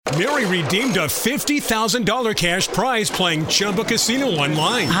Mary redeemed a $50,000 cash prize playing Chumba Casino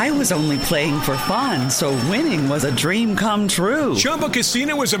online. I was only playing for fun, so winning was a dream come true. Chumba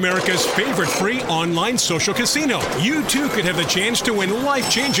Casino is America's favorite free online social casino. You too could have the chance to win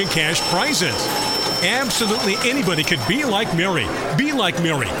life-changing cash prizes. Absolutely anybody could be like Mary. Be like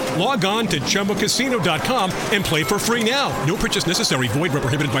Mary. Log on to ChumbaCasino.com and play for free now. No purchase necessary. Void where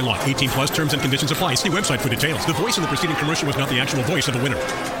prohibited by law. 18 plus terms and conditions apply. See website for details. The voice in the preceding commercial was not the actual voice of the winner.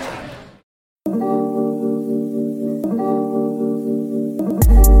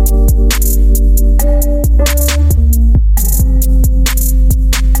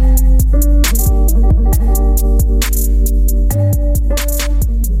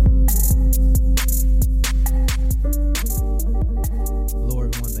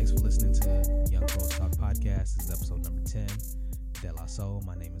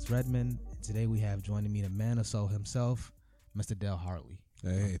 Redmond. Today we have joining me the man of soul himself, Mr. Dale Hartley.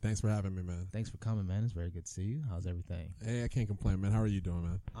 Hey, thanks for having me, man. Thanks for coming, man. It's very good to see you. How's everything? Hey, I can't complain, man. How are you doing,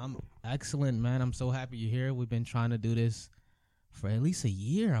 man? I'm excellent, man. I'm so happy you're here. We've been trying to do this for at least a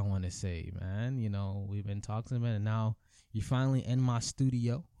year, I want to say, man. You know, we've been talking about it, and now you're finally in my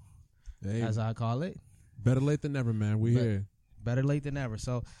studio, as I call it. Better late than never, man. We here. Better late than never.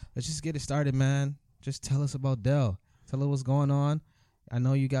 So let's just get it started, man. Just tell us about Dell. Tell us what's going on. I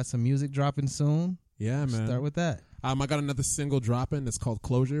know you got some music dropping soon. Yeah, man. Start with that. I got another single dropping. It's called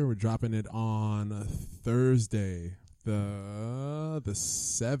Closure. We're dropping it on Thursday, the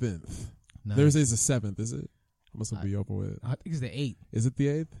 7th. Nice. Thursday's the 7th, is it? I must be open with it. I think it's the 8th. Is it the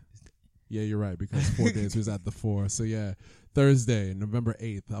 8th? Yeah, you're right, because 4 days was at the 4. So, yeah, Thursday, November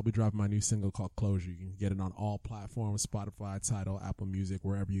 8th, I'll be dropping my new single called Closure. You can get it on all platforms, Spotify, Tidal, Apple Music,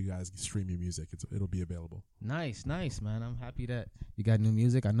 wherever you guys stream your music. It'll be available. Nice, man. I'm happy that you got new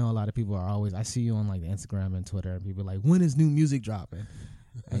music. I know a lot of people are always, I see you on like Instagram and Twitter, and people are like, when is new music dropping?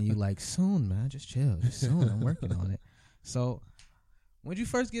 And you like, soon, man, just chill. Just soon, I'm working on it. So, when did you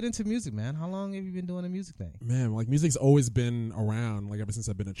first get into music, man? How long have you been doing the music thing? Man, like music's always been around, like ever since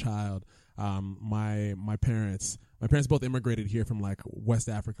I've been a child. My parents both immigrated here from like West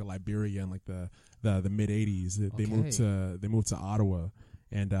Africa, Liberia, in like the mid '80s. They moved to Ottawa,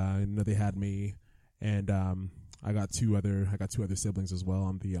 and they had me, and I got two other siblings as well.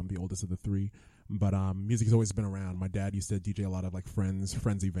 I'm the oldest of the three. But music has always been around. My dad used to DJ a lot of like friends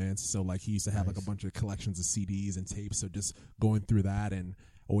events. So like he used to have like a bunch of collections of CDs and tapes. So just going through that and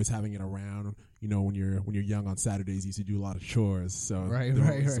always having it around. You know, when you're young on Saturdays, you used to do a lot of chores. So right.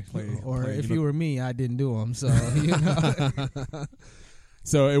 If you were me, I didn't do them. So you know.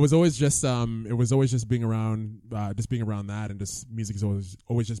 So it was always just being around that, and just music is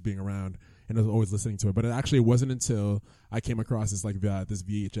always just being around, and I was always listening to it. But it wasn't until I came across this this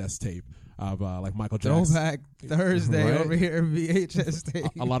VHS tape of like Michael Jackson. Throwback Thursday right? Over here, VHS tape.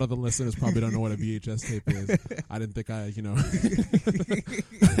 A lot of the listeners probably don't know what a VHS tape is. I didn't think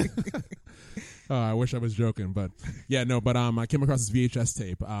I wish I was joking, but yeah, no. But I came across this VHS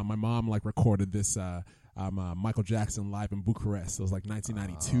tape. My mom like recorded this. Michael Jackson live in Bucharest. So it was like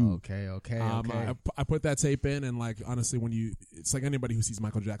 1992. Okay. I put that tape in, and like honestly, it's like anybody who sees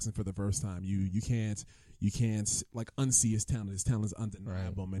Michael Jackson for the first time, you can't like unsee his talent. His talent is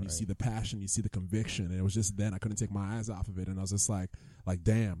undeniable, man. Right. You see the passion, you see the conviction, and it was just then I couldn't take my eyes off of it, and I was just like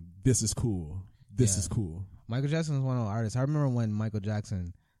damn, this is cool. This is cool. Michael Jackson is one of the artists. I remember when Michael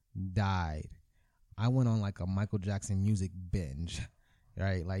Jackson died, I went on like a Michael Jackson music binge,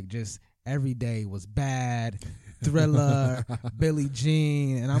 right? Like just every day was Bad, Thriller, Billie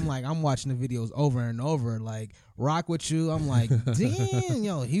Jean, and I'm watching the videos over and over, like Rock With You. I'm like, damn,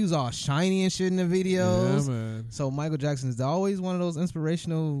 yo, he was all shiny and shit in the videos. Yeah, man. So Michael Jackson is always one of those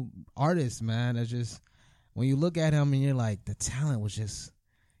inspirational artists, man. It's just when you look at him and you're like, the talent was just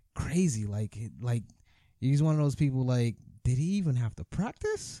crazy. Like he's one of those people. Like, did he even have to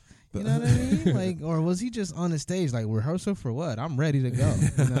practice? You know what I mean? Like, or was he just on the stage, like, rehearsal for what? I'm ready to go.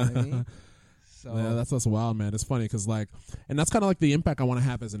 You know what I mean? So yeah, that's what's wild, man. It's funny because, like, and that's kind of like the impact I want to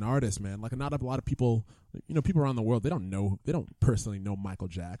have as an artist, man. Like, not a lot of people, people around the world, they don't personally know Michael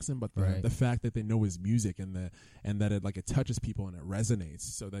Jackson, but the fact that they know his music and that it touches people and it resonates,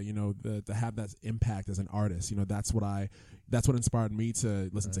 so that to have that impact as an artist, that's what inspired me to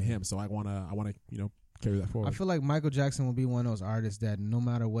listen to him. So I want to carry that forward. I feel like Michael Jackson will be one of those artists that no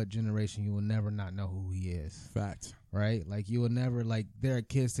matter what generation, you will never not know who he is. Fact. Right? Like, you will never, like, there are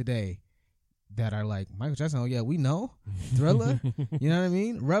kids today that are like, Michael Jackson, oh yeah, we know. Thriller. You know what I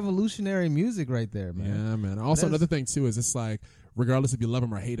mean? Revolutionary music right there, man. Yeah, man. Also, another thing too is it's like, regardless if you love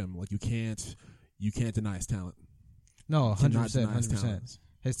him or hate him, like you can't deny his talent. No, 100%. 100%.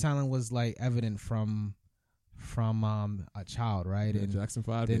 His talent was like evident from from a child, right? Yeah, and Jackson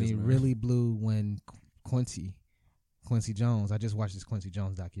 5 then days, he man. really blew when Quincy Jones. I just watched this Quincy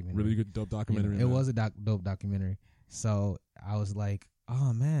Jones documentary. Really good, dope documentary. It was a dope documentary. So I was like,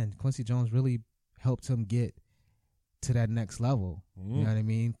 oh man, Quincy Jones really helped him get to that next level. You know what I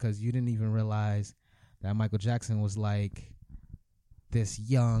mean? Because you didn't even realize that Michael Jackson was like this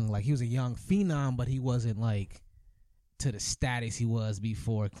young, like he was a young phenom, but he wasn't like to the status he was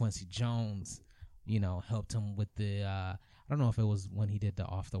before Quincy Jones, helped him with the, I don't know if it was when he did the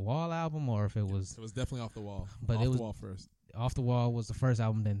Off the Wall album or if it was. It was definitely Off the Wall. But Off it was the Wall first. Off the Wall was the first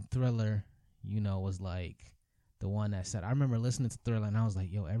album, then Thriller, was like the one that said, I remember listening to Thriller and I was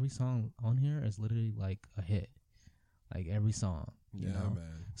like, yo, every song on here is literally like a hit. Like every song. You know?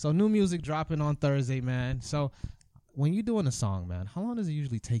 Man. So new music dropping on Thursday, man. So when you're doing a song, man, how long does it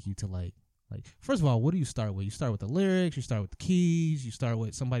usually take you to like first of all, what do you start with? You start with the lyrics, you start with the keys, you start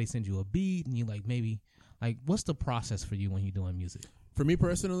with somebody sends you a beat and you what's the process for you when you're doing music? For me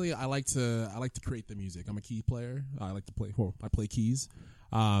personally, I like to create the music. I'm a key player. I like to play. Well, I play keys.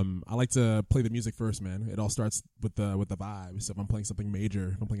 I like to play the music first, man. It all starts with the vibe. So if I'm playing something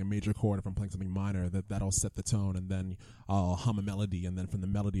major, if I'm playing a major chord, if I'm playing something minor, that'll set the tone, and then I'll hum a melody, and then from the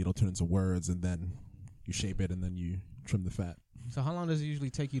melody it'll turn into words, and then you shape it, and then you trim the fat. So how long does it usually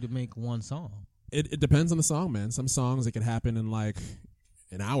take you to make one song? It depends on the song, man. Some songs it can happen in like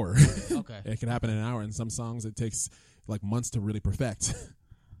an hour. Okay. It can happen in an hour, and some songs it takes like months to really perfect.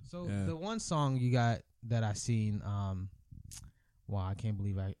 So the one song you got that I seen, wow, I can't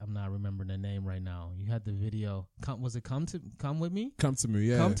believe I'm not remembering the name right now. You had the video. Was it Come With Me? Come to Me,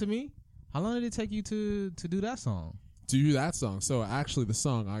 yeah. Come to Me? How long did it take you to do that song? To do that song. So actually the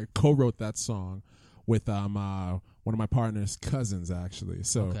song, I co-wrote that song with one of my partner's cousins, actually.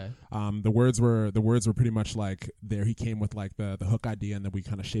 So okay. The words were pretty much like there. He came with like the hook idea, and then we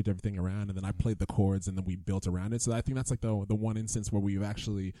kind of shaped everything around, and then I played the chords, and then we built around it. So I think that's like the one instance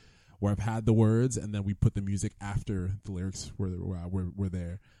where I've had the words, and then we put the music after the lyrics were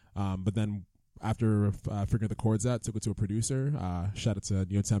there. But then after figuring the chords out, took it to a producer. Shout out to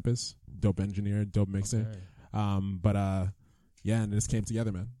Neo Tempest, dope engineer, dope mixer. Okay. Yeah, and it just came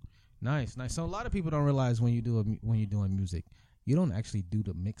together, man. Nice. So a lot of people don't realize when you're doing music, you don't actually do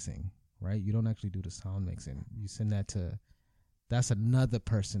the mixing, right? You don't actually do the sound mixing. You send that's another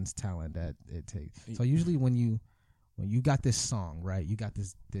person's talent that it takes. So usually when you got this song, right? You got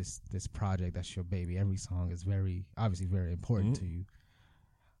this project that's your baby. Every song is obviously very important to you.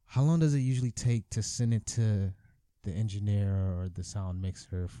 How long does it usually take to send it to the engineer or the sound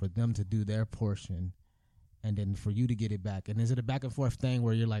mixer for them to do their portion? And then for you to get it back. And is it a back and forth thing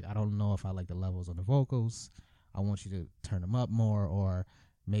where you're like, I don't know if I like the levels on the vocals. I want you to turn them up more, or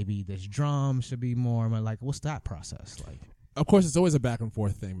maybe this drum should be more. Like, what's that process like? Of course, it's always a back and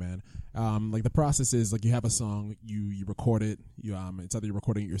forth thing, man. Like the process is like you have a song, you record it. It's either you're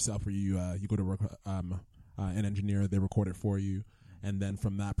recording it yourself or you go to an engineer. They record it for you. And then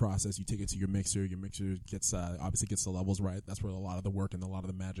from that process, you take it to your mixer. Your mixer obviously gets the levels right. That's where a lot of the work and a lot of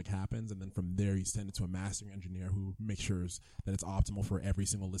the magic happens. And then from there, you send it to a mastering engineer who makes sure that it's optimal for every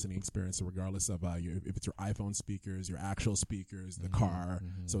single listening experience. So regardless of if it's your iPhone speakers, your actual speakers, the car,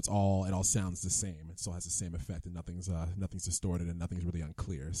 so it all sounds the same. It still has the same effect, and nothing's distorted and nothing's really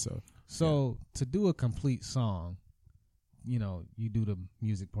unclear. So to do a complete song, you do the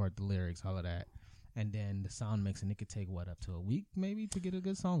music part, the lyrics, all of that. And then the sound mix, and it could take up to a week maybe to get a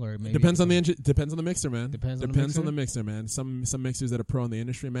good song, or maybe depends on the mixer, man. Depends on the mixer, man. Some mixers that are pro in the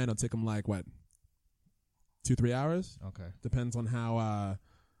industry, man, it'll take them like 2-3 hours. Okay, depends on how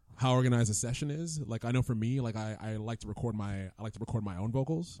organized a session is. Like I know for me, like I like to record my own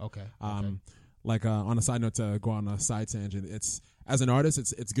vocals. Okay. Like on a side note, to go on a side tangent, it's as an artist,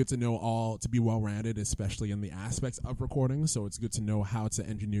 it's good to know to be well rounded, especially in the aspects of recording. So it's good to know how to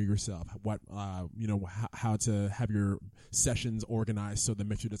engineer yourself, how to have your sessions organized so the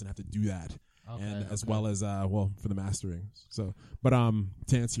mixer doesn't have to do that, as well as for the mastering. So, but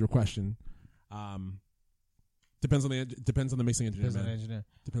to answer your question, depends on the mixing engineer. Depends on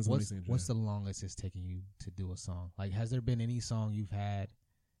the mixing engineer. What's the longest it's taking you to do a song? Like, has there been any song you've had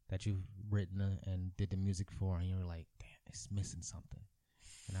that you've written and did the music for, and you're like, damn, it's missing something,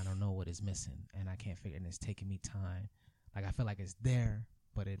 and I don't know what is missing, and I can't figure it, and it's taking me time. Like, I feel like it's there,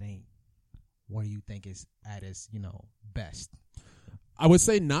 but it ain't where you think it's at its, best. I would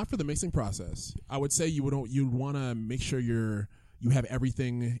say not for the mixing process. I would say you'd want to make sure you have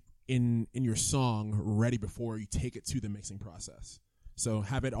everything in your song ready before you take it to the mixing process. So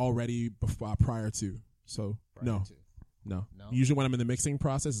have it all ready prior to. So No. Usually when I'm in the mixing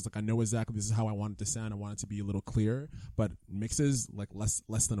process, it's like I know exactly this is how I want it to sound. I want it to be a little clearer. But mixes like less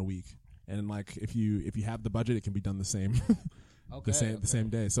than a week. and like if you have the budget, it can be done the same Okay, the same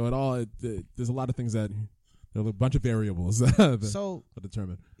day. So there's a lot of things that there are a bunch of variables that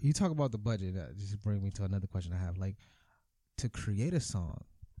determine. You talk about the budget. Just bring me to another question I have. Like, to create a song,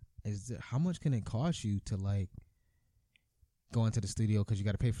 how much can it cost you to like go into the studio, because you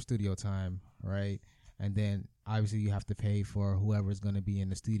got to pay for studio time, right? And then obviously you have to pay for whoever's going to be in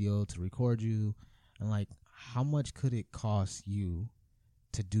the studio to record you. And like, how much could it cost you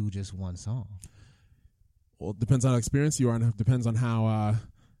to do just one song? Well, it depends on how experienced you are, and it depends on how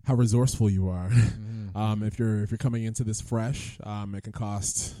resourceful you are. Mm-hmm. If you're coming into this fresh, it can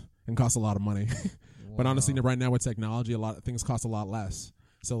cost a lot of money. Wow. But honestly, right now with technology, a lot of things cost a lot less.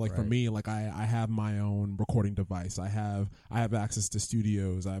 So like for me, like I have my own recording device. I have access to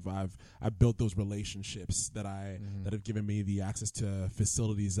studios. I've built those relationships that that have given me the access to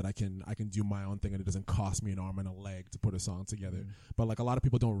facilities that I can do my own thing, and it doesn't cost me an arm and a leg to put a song together. But like a lot of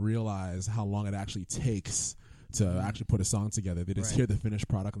people don't realize how long it actually takes to actually put a song together. They just hear the finished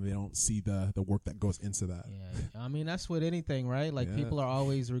product and they don't see the work that goes into that. Yeah, I mean that's with anything, right? Like people are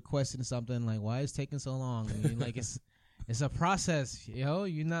always requesting something like, why is it taking so long? I mean, like it's a process, yo.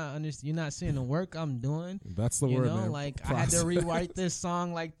 You're not seeing the work I'm doing. That's the word, man. Like process. I had to rewrite this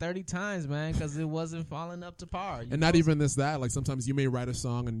song like 30 times, man, because it wasn't falling up to par. And not even that. Like sometimes you may write a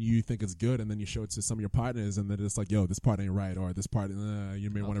song and you think it's good, and then you show it to some of your partners, and then it's like, yo, this part ain't right, or this part you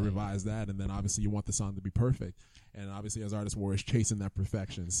may want to revise that, and then obviously you want the song to be perfect. And obviously as artists, we're always chasing that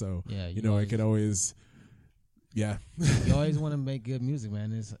perfection. So it could always, you always want to make good music,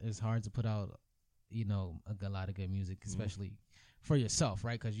 man. It's hard to put out a lot of good music, especially for yourself,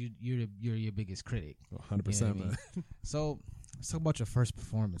 right? Because you're your biggest critic. 100%, man. So let's talk about your first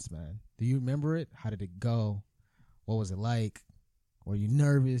performance, man. Do you remember it? How did it go? What was it like? Were you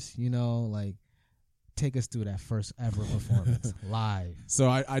nervous? Like, take us through that first ever performance live. So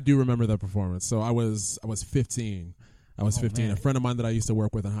I do remember that performance. So I was 15. I was 15. Man. A friend of mine that I used to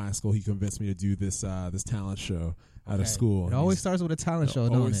work with in high school, he convinced me to do this talent show out of school. It always starts with a talent show,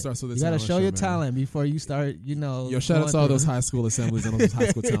 don't it? Starts with you got to show your talent before you start, Yo, shout out to all those high school assemblies and all those high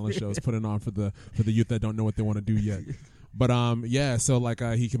school talent shows putting on for the youth that don't know what they want to do yet. But so like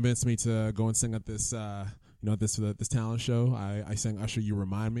he convinced me to go and sing at this this talent show. I sang Usher, You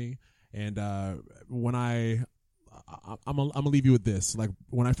Remind Me. And when I'm gonna leave you with this. Like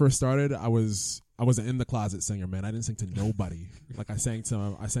when I first started, I wasn't in the closet singer, man. I didn't sing to nobody. Like I sang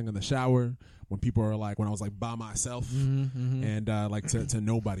in the shower when people are like, when I was like by myself, and like to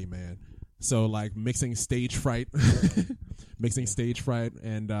nobody, man. So like mixing stage fright,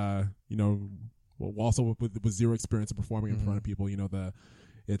 and also with zero experience of performing in front of people,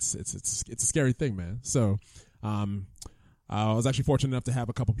 it's a scary thing, man. So I was actually fortunate enough to have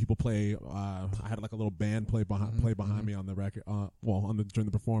a couple people play. I had like a little band play behind me on the record, during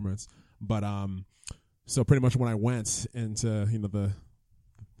the performance. But so pretty much when I went into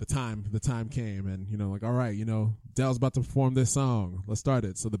the time came, and like, all right, Dell's about to perform this song. Let's start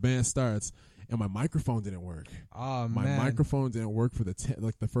it. So the band starts, and my microphone didn't work. Oh man, my microphone didn't work for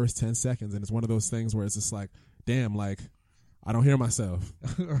the first 10 seconds, and it's one of those things where it's just like, damn, like, I don't hear myself.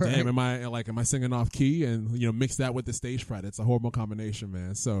 Right. Damn, am I singing off key? And mix that with the stage fright. It's a horrible combination,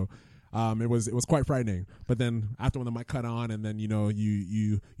 man. So it was quite frightening. But then after when the mic cut on, and then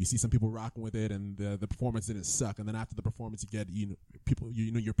you see some people rocking with it, and the performance didn't suck. And then after the performance, you get people,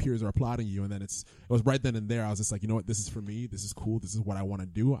 your peers are applauding you, and then it was right then and there. I was just like, you know what, this is for me. This is cool. This is what I want to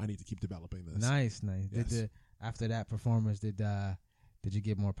do. I need to keep developing this. Nice. Yes. After that performance, did you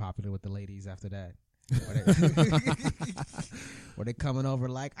get more popular with the ladies after that? Were they coming over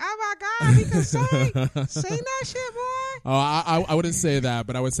like, oh my God, he can sing that shit, boy? Oh, I wouldn't say that,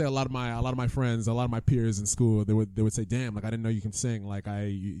 but I would say a lot of my friends, a lot of my peers in school, they would say, damn, like I didn't know you can sing. Like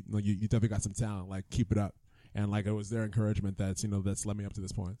you definitely got some talent. Like keep it up. And like it was their encouragement that's led me up to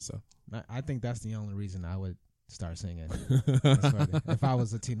this point. So I think that's the only reason I would start singing. If I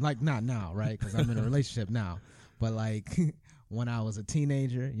was a teen, like not now, right? Because I'm in a relationship now, but like. When I was a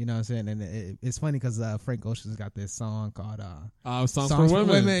teenager, you know what I'm saying? And it's funny because Frank Ocean's got this song called Songs for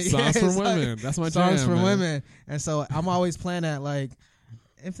Women. Songs for Women. That's my jam, Songs for man. Women. And so I'm always playing that, like,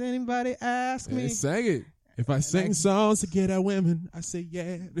 if anybody asks me. Sing it. If I sing songs to get at women, I say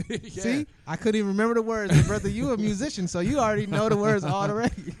yeah. See? I couldn't even remember the words. But brother, you a musician, so you already know the words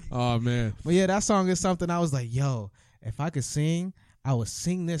already. Oh, man. But yeah, that song is something I was like, yo, if I could sing, I would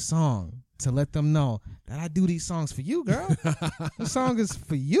sing this song to let them know that I do these songs for you, girl. This song is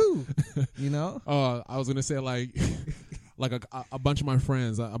for you, Oh, I was going to say like a bunch of my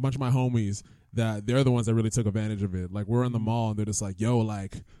friends, a bunch of my homies, that they're the ones that really took advantage of it. Like we're in the mall and they're just like, yo,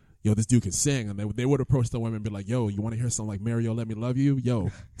 like, yo, this dude can sing. And they would approach the women and be like, yo, you want to hear something like Mario, Let Me Love You?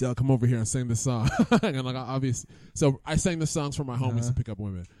 Yo, Del, come over here and sing this song. And like, obviously, so I sang the songs for my homies to pick up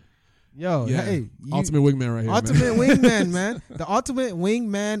women. Yo, yeah. hey, ultimate wingman right here. Ultimate wingman, man. The ultimate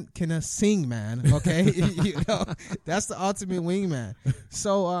wingman can sing, man. Okay, that's the ultimate wingman.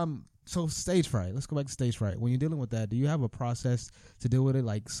 So stage fright. Let's go back to stage fright. When you're dealing with that, do you have a process to deal with it?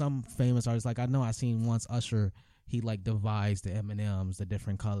 Like some famous artists, like I know I seen once Usher. He like devised the M&Ms, the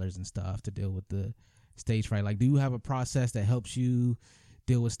different colors and stuff to deal with the stage fright. Like, do you have a process that helps you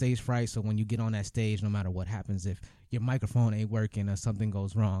deal with stage fright? So when you get on that stage, no matter what happens, if your microphone ain't working or something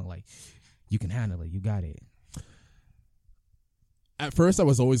goes wrong, like you can handle it. You got it. At first, I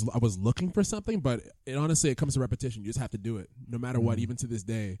was looking for something, but honestly, it comes to repetition. You just have to do it, no matter what. Even to this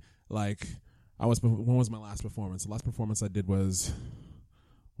day, like when was my last performance? The last performance I did was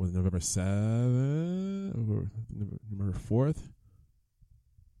November 7th, November 4th.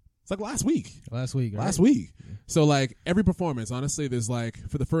 It's like last week. Last week. Right? Last week. So like every performance, honestly, there's like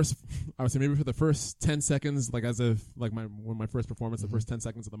for the first 10 seconds, like when my first performance, the first 10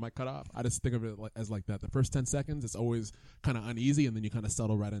 seconds of the mic cut off, I just think of it as like that. The first 10 seconds, it's always kind of uneasy, and then you kind of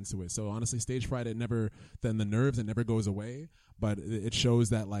settle right into it. So honestly, stage fright, the nerves, it never goes away, but it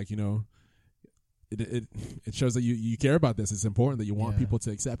shows that like, you know, it shows that you care about this. It's important that you want people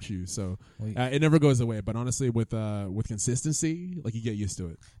to accept you. So it never goes away. But honestly, with consistency, like you get used to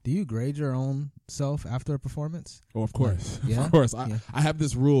it. Do you grade your own self after a performance? Oh, of course. Yeah? Of course. I have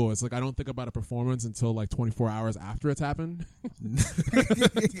this rule. It's like I don't think about a performance until like 24 hours after it's happened.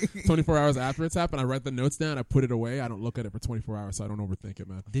 24 hours after it's happened, I write the notes down. I put it away. I don't look at it for 24 hours, so I don't overthink it,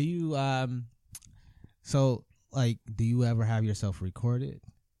 man. Do you do you ever have yourself recorded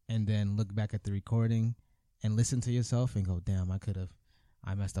and then look back at the recording and listen to yourself and go, damn, I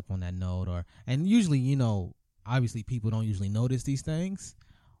messed up on that note? And usually, you know, obviously people don't usually notice these things,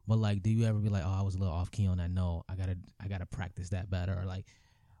 but like, do you ever be like, oh, I was a little off key on that note. I gotta practice that better. Or like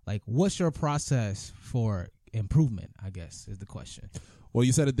what's your process for improvement, I guess, is the question. Well,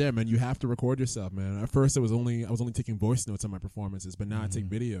 you said it there, man. You have to record yourself, man. At first, I was only taking voice notes on my performances, but now I take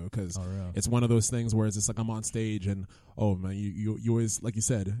video because it's one of those things where it's just like I'm on stage and, oh, man, you always, like you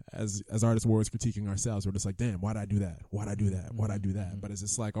said, as artists, we're always critiquing ourselves. We're just like, damn, why'd I do that? Why'd I do that? Why'd I do that? But it's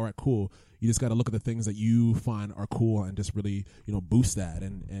just like, all right, cool. You just got to look at the things that you find are cool and just really, you know, boost that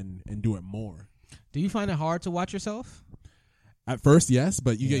and do it more. Do you find it hard to watch yourself? At first, yes,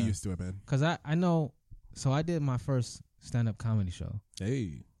 but you get used to it, man. Because I know, so I did my first stand-up comedy show.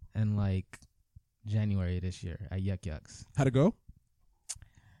 Hey. In like January this year at Yuck Yucks. How'd it go?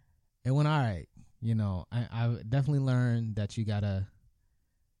 It went all right. You know, I definitely learned that you gotta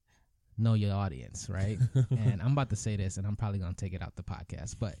know your audience, right? And I'm about to say this, and I'm probably gonna take it out the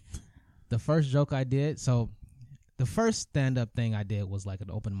podcast. But the first joke I did, so the first stand-up thing I did was like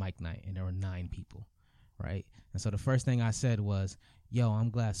an open mic night, and there were 9 people, right? And so the first thing I said was, yo, I'm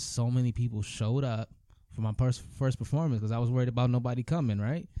glad so many people showed up for my first performance because I was worried about nobody coming,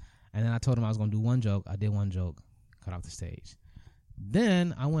 right? And then I told them I was going to do one joke. I did one joke, cut off the stage.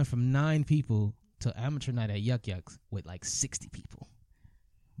 Then I went from 9 people to amateur night at Yuck Yucks with like 60 people.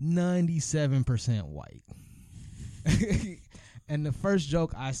 97% white. And the first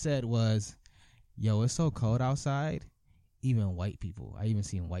joke I said was, yo, it's so cold outside, even white people. I even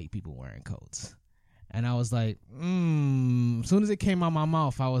seen white people wearing coats. And I was like, as soon as it came out my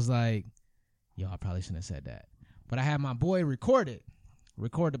mouth, I was like, yo, I probably shouldn't have said that. But I had my boy record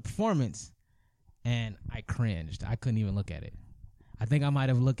the performance, and I cringed. I couldn't even look at it. I think I might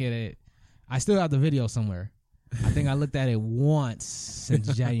have looked at it. I still have the video somewhere. I think I looked at it once since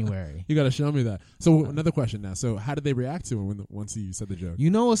January. You got to show me that. So another question now. So how did they react to it once you said the joke? You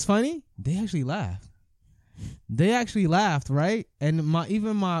know what's funny? They actually laughed. They actually laughed, right? And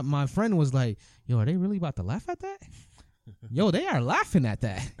my friend was like, yo, are they really about to laugh at that? Yo, they are laughing at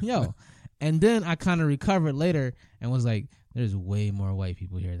that. Yo. And then I kind of recovered later and was like, there's way more white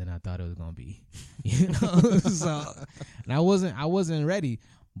people here than I thought it was going to be. You know? So, and I wasn't ready,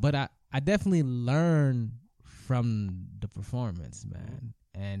 but I definitely learned from the performance, man.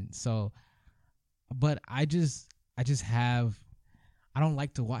 And so, but I don't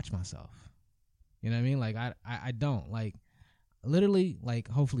like to watch myself. You know what I mean? Like I don't like, literally, like,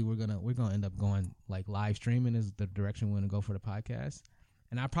 hopefully we're gonna end up going like live streaming is the direction we're gonna go for the podcast.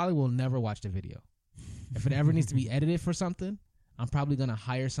 And I probably will never watch the video. If it ever needs to be edited for something, I'm probably gonna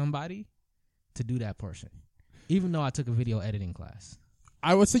hire somebody to do that portion. Even though I took a video editing class.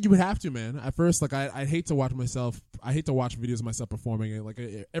 I would say you would have to, man. At first, like I hate to watch myself. I hate to watch videos of myself performing it. Like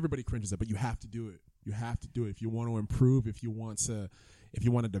everybody cringes it, but you have to do it. You have to do it if you want to improve. If you want to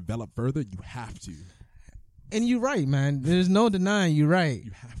develop further, you have to. And you're right, man. There's no denying you're right.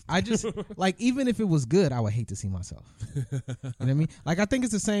 You have to. I just like, even if it was good, I would hate to see myself. You know what I mean? Like, I think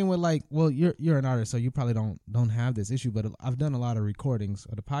it's the same with like, well, you're an artist, so you probably don't have this issue. But I've done a lot of recordings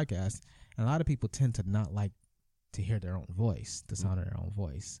of the podcast, and a lot of people tend to not like to hear their own voice, the sound of their own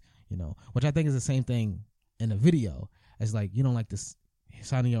voice. You know, which I think is the same thing in a video. It's like you don't like the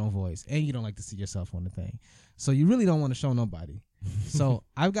sound of your own voice, and you don't like to see yourself on the thing. So you really don't want to show nobody. So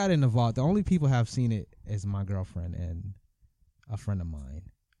I've got it in the vault. The only people who have seen it is my girlfriend and a friend of mine.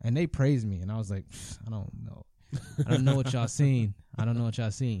 And they praised me. And I was like, I don't know. I don't know what y'all seen. I don't know what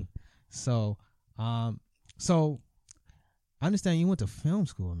y'all seen. So I understand you went to film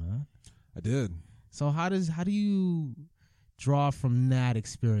school, man. I did. So how do you draw from that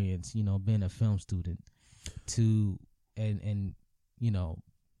experience, you know, being a film student to and you know,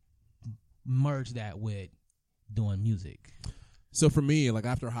 merge that with doing music? So for me, like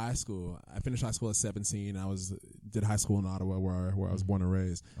after high school, I finished high school at 17. Did high school in Ottawa, where I was born and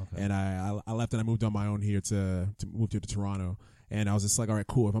raised. Okay. And I left and I moved on my own here to move here to Toronto. And I was just like, all right,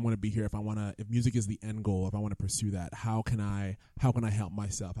 cool. If I'm going to be here, if music is the end goal, if I want to pursue that, how can I help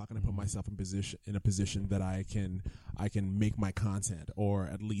myself? How can I put myself in a position that I can make my content, or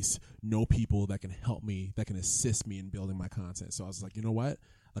at least know people that can help me, that can assist me in building my content. So I was like, you know what?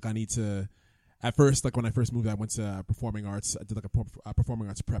 Like I need to. At first, like when I first moved, I went to performing arts. I did like a performing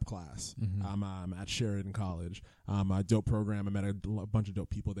arts prep class at Sheridan College. A dope program. I met a bunch of dope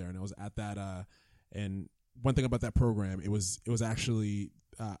people there, and I was at that. And one thing about that program, it was actually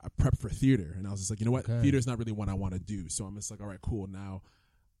a prep for theater, and I was just like, you know what, theater is not really what I want to do. So I'm just like, all right, cool. Now,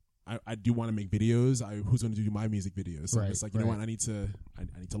 I do want to make videos. Who's going to do my music videos? So I'm just like, you know what, I need to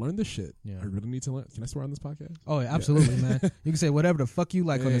learn this shit. Yeah. I really need to learn. Can I swear on this podcast? Oh, yeah, absolutely, man. You can say whatever the fuck you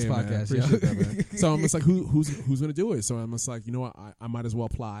like on this podcast. Man, appreciate that, man. So I'm just like, who's going to do it? So I'm just like, you know what, I might as well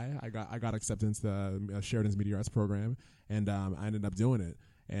apply. I got acceptance to Sheridan's Media Arts program, and I ended up doing it.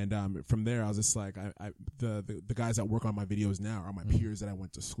 And from there, I was just like, the guys that work on my videos now are my peers that I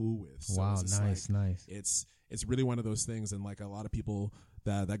went to school with. So wow, nice. It's really one of those things, and like a lot of people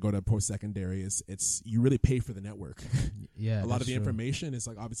that go to post-secondary, it's you really pay for the network. Yeah, a lot of the information is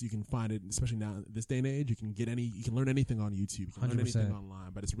like, obviously you can find it, especially now in this day and age. You can learn anything on YouTube, you can 100%. learn anything online,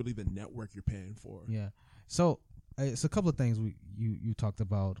 but it's really the network you're paying for. Yeah. So it's a couple of things you talked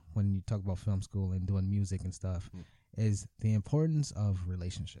about when you talk about film school and doing music and stuff. Is the importance of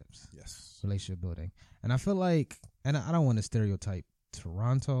relationships. Yes. Relationship building. And I feel like, and I don't want to stereotype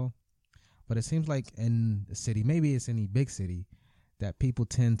Toronto, but it seems like in the city, maybe it's any big city, that people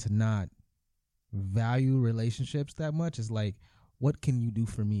tend to not value relationships that much. It's like, what can you do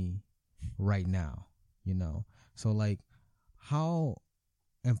for me right now? You know? So like, how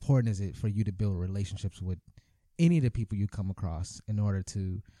important is it for you to build relationships with any of the people you come across in order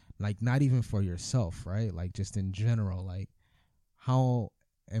to, like, not even for yourself, right? Like, just in general, like, how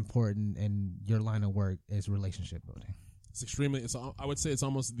important in your line of work is relationship building? I would say it's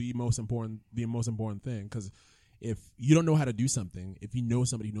almost the most important thing, because if you don't know how to do something, if you know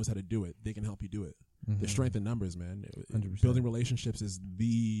somebody who knows how to do it, they can help you do it. The strength in numbers, man. 100%. Building relationships is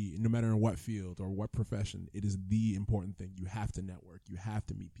no matter in what field or what profession, it is the important thing. You have to network. You have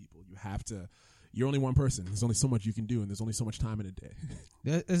to meet people. You're only one person. There's only so much you can do, and there's only so much time in a day.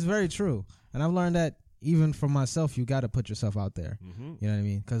 It's very true. And I've learned that even for myself, you got to put yourself out there. You know what I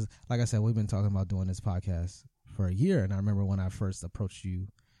mean? Because, like I said, we've been talking about doing this podcast for a year. And I remember when I first approached you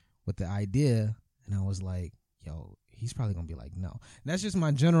with the idea, and I was like, yo, he's probably going to be like, no. And that's just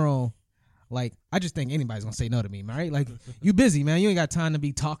my general, like, I just think anybody's going to say no to me, right? Like, you busy, man. You ain't got time to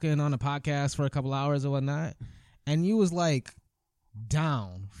be talking on a podcast for a couple hours or whatnot. And you was like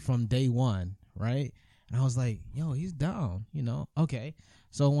down from day one. Right. And I was like, yo, he's down, you know? Okay.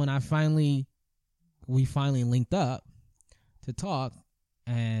 So when we finally linked up to talk,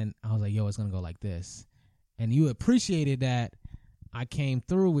 and I was like, yo, it's going to go like this. And you appreciated that I came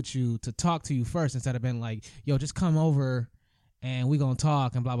through with you to talk to you first, instead of being like, yo, just come over and we going to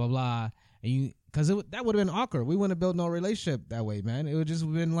talk and blah, blah, blah. And because that would have been awkward. We wouldn't have built no relationship that way, man. It would just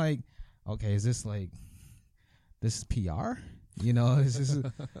have been like, okay, is this like, this is PR? You know, this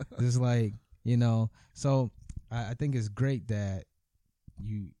is like, you know, so I think it's great that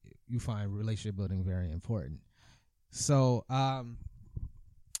you find relationship building very important. So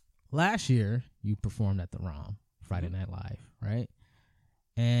last year you performed at the ROM, Friday Night Live, right?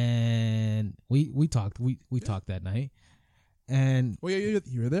 And we talked talked that night. And well, you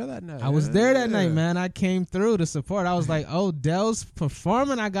were there that night. I was there that night, man. I came through to support. I was like, oh, Dell's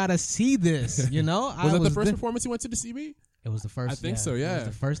performing. I gotta see this. You know, was that the first performance you went to the CB? It was the first. I think so, yeah. It was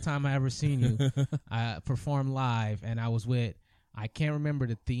the first time I ever seen you. I performed live, and I was with, I can't remember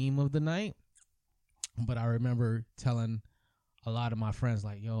the theme of the night, But I remember telling a lot of my friends,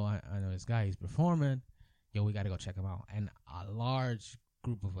 like, yo, I know this guy, he's performing. Yo, we got to go check him out. And a large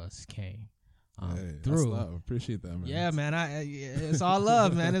group of us came through. That's love. Appreciate that, man. Yeah, man. It's all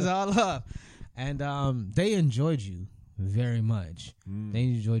love, man. It's all love. And they enjoyed you very much. They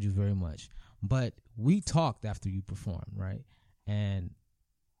enjoyed you very much. But we talked after you performed, right? And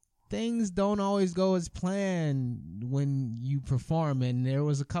things don't always go as planned when you perform. And there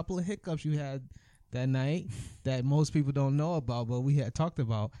was a couple of hiccups you had that night that most people don't know about, but we had talked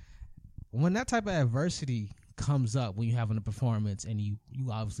about. When that type of adversity comes up when you're having a performance and you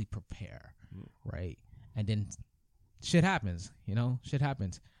obviously prepare, right? And then shit happens, shit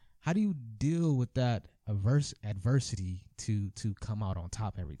happens. How do you deal with that adversity to come out on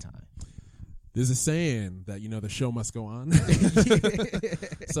top every time? There's a saying that, the show must go on.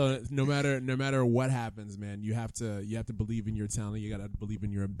 So no matter what happens, man, you have to believe in your talent. You got to believe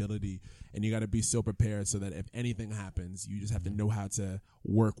in your ability, and you got to be so prepared so that if anything happens, you just have to know how to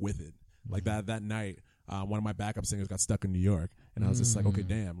work with it. Like that night, one of my backup singers got stuck in New York, and I was just like, okay,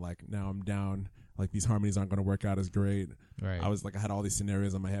 damn, like now I'm down. Like these harmonies aren't going to work out as great. Right. I was like, I had all these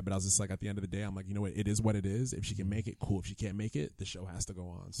scenarios in my head, but I was just like, at the end of the day, I'm like, you know what? It is what it is. If she can make it, cool. If she can't make it, the show has to go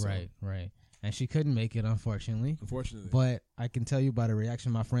on. So. Right. And she couldn't make it, unfortunately. But I can tell you by the reaction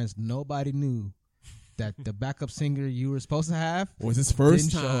of my friends, nobody knew that the backup singer you were supposed to have was his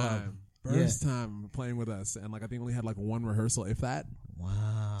first time. First time playing with us, and like I think only had like one rehearsal, if that.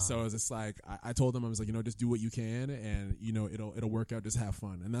 Wow. So it was just like I told them, I was like, just do what you can, and it'll work out. Just have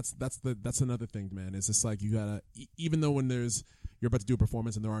fun, and that's another thing, man. It's just like you gotta, even though when you're about to do a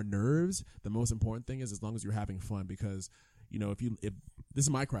performance and there are nerves, the most important thing is as long as you're having fun, because if this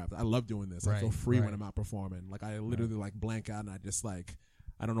is my craft, I love doing this. I feel free when I'm out performing. Like I literally like blank out, and I just like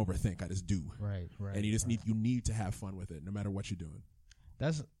I don't overthink. I just do. Right. And you just need to have fun with it, no matter what you're doing.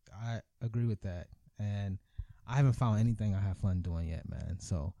 I agree with that, and I haven't found anything I have fun doing yet, man.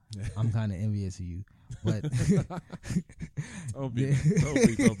 So I'm kind of envious of you. But don't be.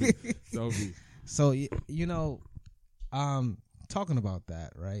 So talking about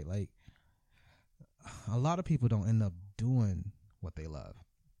that, right? Like a lot of people don't end up doing what they love,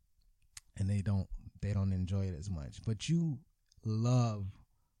 and they don't enjoy it as much. But you love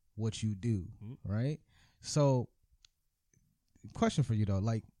what you do, right? So, question for you though,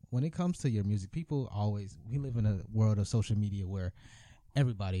 like when it comes to your music, we live in a world of social media where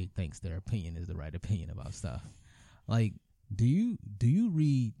everybody thinks their opinion is the right opinion about stuff. Like, do you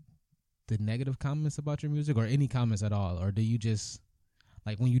read the negative comments about your music, or any comments at all? Or do you just,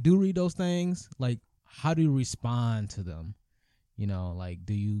 like, when you do read those things, like, how do you respond to them? Like,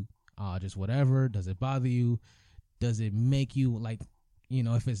 do you just whatever? Does it bother you? Does it make you, like,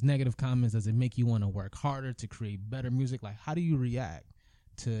 if it's negative comments, does it make you want to work harder to create better music? Like, how do you react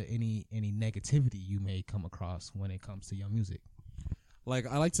to any negativity you may come across when it comes to your music? Like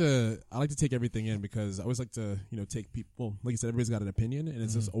I like to take everything in, because I always like to take people. Well, like you said, everybody's got an opinion, and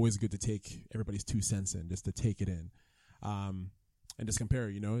it's just always good to take everybody's 2 cents in, just to take it in, and just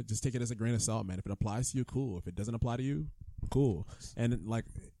compare. Just take it as a grain of salt, man. If it applies to you, cool. If it doesn't apply to you, cool. And like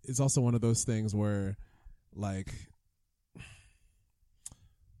it's also one of those things where, like,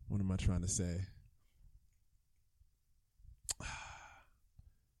 what am I trying to say?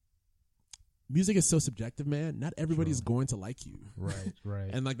 Music is so subjective, man. Not everybody's going to like you. Right.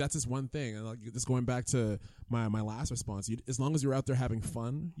 And like that's just one thing. And like just going back to my last response, as long as you're out there having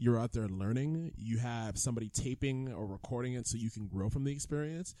fun, you're out there learning, you have somebody taping or recording it so you can grow from the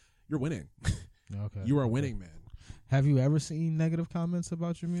experience, you're winning. Okay. You are winning, man. Have you ever seen negative comments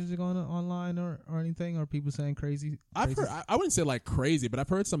about your music online or anything, or people saying crazy? I've heard, I wouldn't say like crazy, but I've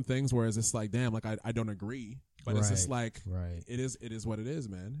heard some things where it's just like, damn, like I don't agree. But it's just like, it is what it is,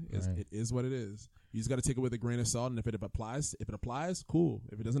 man. It is what it is. You just got to take it with a grain of salt, and if it applies, cool.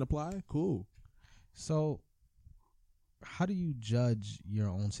 If it doesn't apply, cool. So, how do you judge your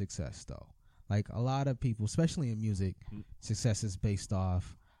own success, though? Like a lot of people, especially in music, success is based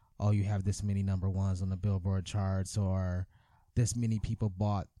off, oh, you have this many number ones on the Billboard charts, or this many people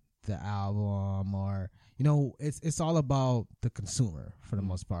bought the album, or it's all about the consumer for the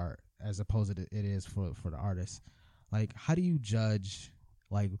most part, as opposed to it is for the artist. Like, how do you judge,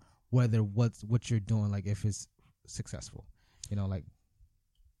 like, whether what you're doing, like, if it's successful? Like,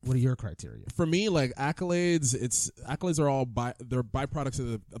 what are your criteria? For me, like, accolades are all they're byproducts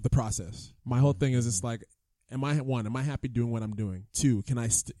of the process. My whole thing is it's like, am I happy doing what I'm doing? 2, can I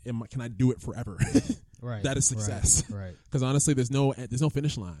do it forever? Right. That is success. Right. Because honestly, there's no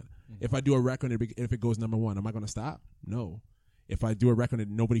finish line. If I do a record, if it goes number 1, am I going to stop? No. If I do a record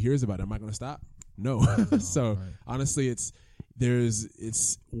and nobody hears about it, am I going to stop? No. So honestly, it's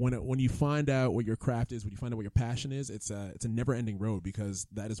when you find out what your craft is, when you find out what your passion is, it's a never ending road, because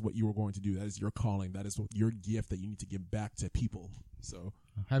that is what you were going to do. That is your calling. That is your gift that you need to give back to people. So,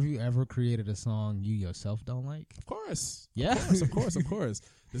 have you ever created a song you yourself don't like? Of course. Yeah. Of course.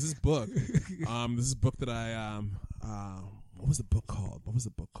 This is book. This is book that I what was the book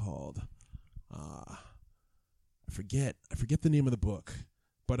called? I forget the name of the book.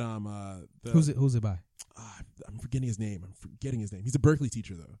 But who's it by? I'm forgetting his name. He's a Berkeley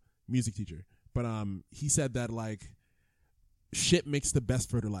teacher though, music teacher. But he said that like shit makes the best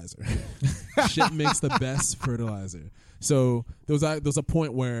fertilizer. Shit makes the best fertilizer. So there was a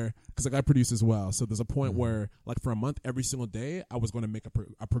point where, because like I produce as well, so there's a point where like for a month every single day I was going to make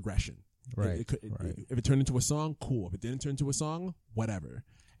a progression. Right. If it turned into a song, cool. If it didn't turn into a song, whatever.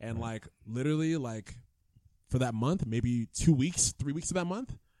 And like literally like for that month, maybe 2 weeks, 3 weeks of that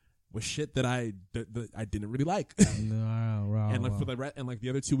month was shit that I didn't really like. And like for the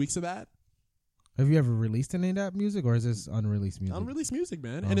other 2 weeks of that. Have you ever released any of that music, or is this unreleased music? Unreleased music,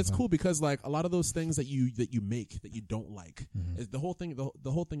 man. And it's cool because like a lot of those things that you make that you don't like, is the whole thing.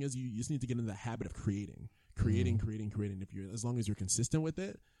 The whole thing is you just need to get into the habit of creating. If as long as you're consistent with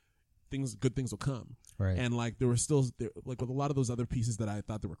it, good things will come. Right. And like there like with a lot of those other pieces that I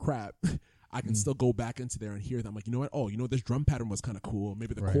thought they were crap, I can still go back into there and hear them. Like, you know what? Oh, this drum pattern was kind of cool.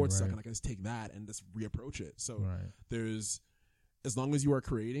 Maybe the chords suck, and I can just take that and just reapproach it. So there's, as long as you are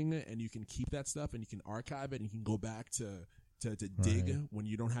creating and you can keep that stuff and you can archive it and you can go back to dig when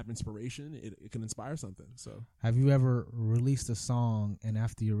you don't have inspiration, it can inspire something. So have you ever released a song and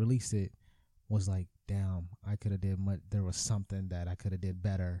after you released it was like, damn, I could have there was something that I could have did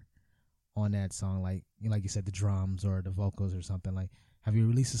better on that song, like you said, the drums or the vocals or something? Like, have you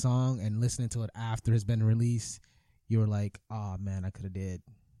released a song and listening to it after it's been released, you were like, oh man, I could have did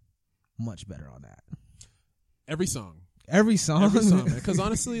much better on that? Every song, man. Because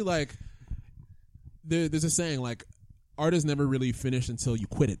honestly, like there's a saying like art is never really finished until you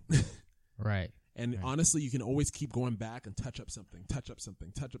quit it. Right. And honestly, you can always keep going back and touch up something.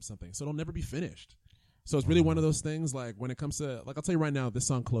 So it'll never be finished. So it's really one of those things, like when it comes to, like I'll tell you right now, this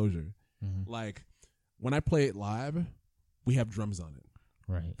song Closure, like when I play it live, we have drums on it.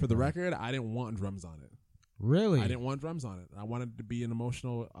 Right. For the record, I didn't want drums on it. Really? I didn't want drums on it. I wanted it to be an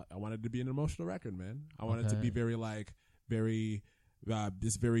emotional record, man. I wanted it to be very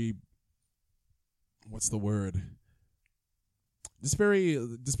what's the word? Just very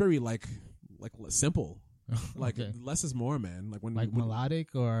like simple. Like less is more, man. Like when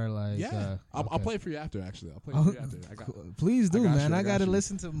melodic or like I'll play it for you after. Actually, I'll play it for you after. Please do, man. I gotta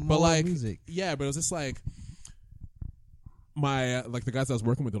listen to more music. Yeah, but it was just like my like the guys I was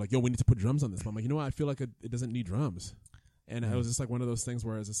working with, they're like, "Yo, we need to put drums on this." But I'm like, you know what? I feel like it doesn't need drums, and it was just like one of those things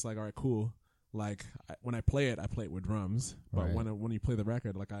where it's just like, all right, cool. Like when I play it with drums, but when you play the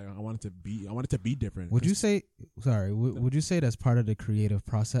record, like I want it to be different. Would you say that's part of the creative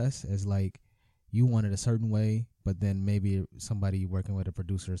process? Is like, you want it a certain way, but then maybe somebody working with a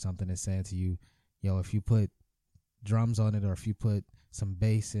producer or something is saying to you, yo, if you put drums on it or if you put some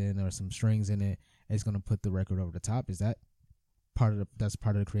bass in or some strings in it, it's going to put the record over the top. Is that part of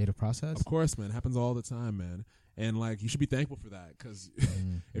the creative process? Of course, man. It happens all the time, man. And like, you should be thankful for that, because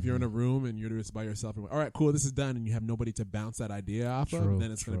if you're in a room and you're just by yourself and all right, cool, this is done, and you have nobody to bounce that idea off of,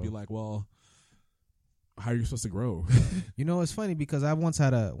 then it's going to be like, well, how are you supposed to grow? You know, it's funny because I once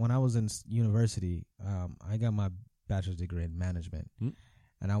had when I was in university, I got my bachelor's degree in management.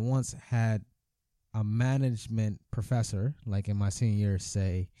 And I once had a management professor, like in my senior year,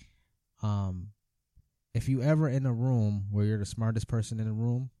 say, if you ever in a room where you're the smartest person in the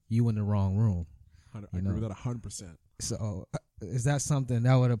room, you in the wrong room. I agree with that 100%. So is that something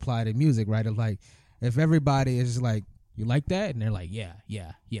that would apply to music, right? Of like, if everybody is just like, you like that? And they're like, yeah,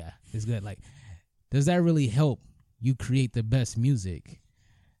 it's good. Like, does that really help you create the best music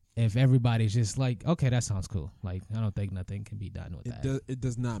if everybody's just like, okay, that sounds cool? Like, I don't think nothing can be done with that. It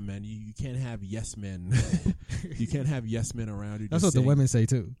does not, man. You can't have yes men. You can't have yes men around you. That's what the women say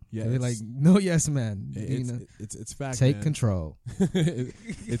too. Yeah, they're like, no yes men. It's fact. Take man. Control.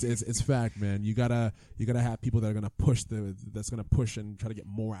 It's fact, man. You gotta have people that are gonna push and try to get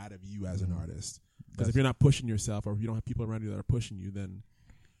more out of you as an artist. Because if you're not pushing yourself, or if you don't have people around you that are pushing you, then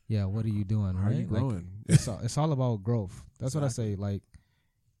what are you doing? How right? are you growing? Like, it's all about growth. That's what I say. Like,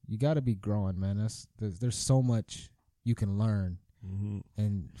 you got to be growing, man. There's so much you can learn,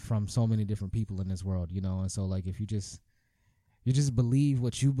 and from so many different people in this world, you know. And so, like, if you just believe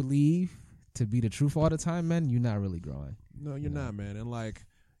what you believe to be the truth all the time, man, you're not really growing. No, you're not, man. And like,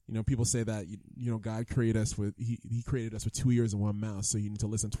 You know, people say that God created us with he created us with 2 ears and 1 mouth, so you need to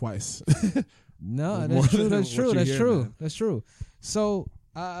listen twice. No, that's true. That's true. That's true. Man. That's true. So,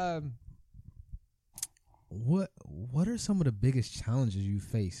 what are some of the biggest challenges you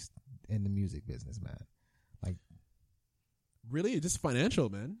faced in the music business, man? Like, really, just financial,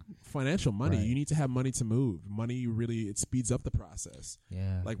 man. Financial money. Right. You need to have money to move. Money really, it speeds up the process.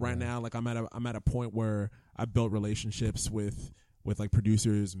 Yeah. Like right now, like I'm at a point where I built relationships with like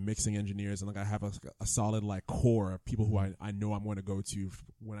producers, mixing engineers, and like I have a solid like core of people who I know I'm going to go to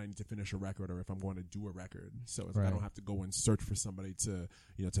when I need to finish a record or if I'm going to do a record. So it's like I don't have to go and search for somebody to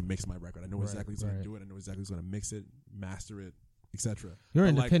mix my record. I know exactly who's going to do it. I know exactly who's going to mix it, master it, etc. You're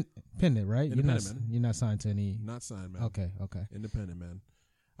independent, right? Independent, man. You're not signed to any. Not signed, man. Okay. Independent, man.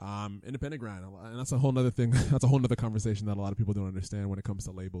 Independent grind, and that's a whole nother thing. That's a whole nother conversation that a lot of people don't understand when it comes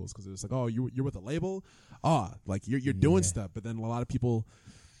to labels, because it's like, oh, you're with a label, like you're doing stuff, but then a lot of people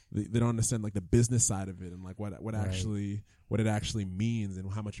they don't understand like the business side of it and like what it actually means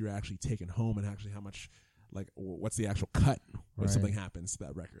and how much you're actually taking home and actually how much like what's the actual cut when something happens to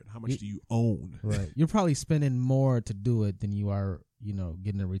that record. How much do you own? Right, you're probably spending more to do it than you are,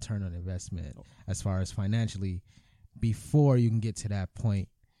 getting a return on investment as far as financially before you can get to that point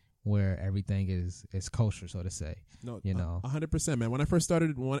where everything is kosher, so to say. No, 100%, man. When I first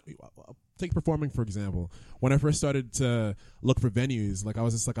started, take performing for example. When I first started to look for venues, like I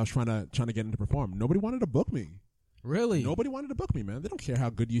was trying to get into perform. Nobody wanted to book me. Really? Nobody wanted to book me, man. They don't care how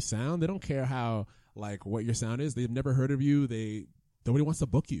good you sound. They don't care how like what your sound is. They've never heard of you. Nobody wants to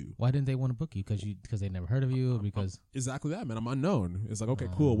book you. Why didn't they want to book you? Because they never heard of you? Or because exactly that, man. I'm unknown. It's like, okay,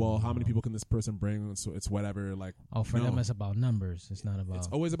 cool. Well, how many people can this person bring? So it's whatever. Like, for them, it's about numbers. It's not about. It's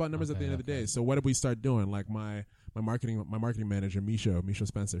always about numbers at the end of the day. So what did we start doing? Like my marketing manager, Misho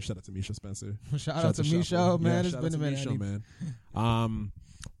Spencer. Shout out to Misho Spencer. Shout out to Misho, man. It's been a minute, Misho, man.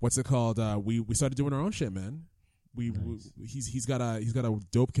 What's it called? We started doing our own shit, man. He's got a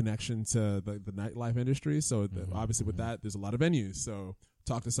dope connection to the nightlife industry. So obviously with that, there's a lot of venues. So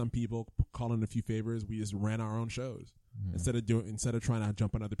talk to some people, call in a few favors. We just ran our own shows instead of trying to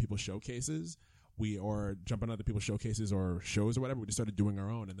jump on other people's showcases. We shows or whatever. We just started doing our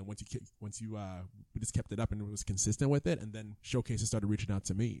own. And then once you we just kept it up and it was consistent with it. And then showcases started reaching out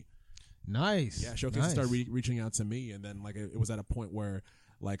to me. Nice. Yeah, showcases started reaching out to me, and then like it was at a point where.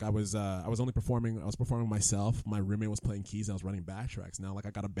 Like I was performing myself. My roommate was playing keys and I was running backtracks. Now like I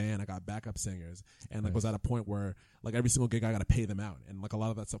got a band, I got backup singers, and like was at a point where like every single gig I got to pay them out, and like a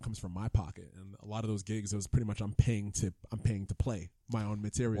lot of that stuff comes from my pocket, and a lot of those gigs it was pretty much I'm paying to play my own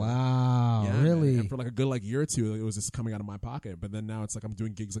material. Wow, yeah, really? And for like a good like year or two, it was just coming out of my pocket. But then now it's like I'm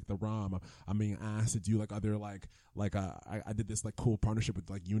doing gigs like the ROM. I'm being asked to do like other I did this like cool partnership with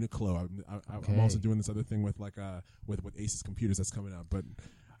like Uniqlo. I'm also doing this other thing with like with Asus computers that's coming out,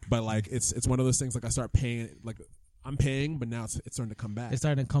 but like it's one of those things like I start paying like I'm paying, but now it's starting to come back. It's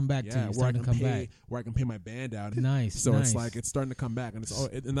starting to come back to you. Where I can pay my band out. Nice. So it's like it's starting to come back, and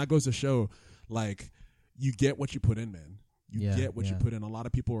and that goes to show like you get what you put in, man. You get what you put in. A lot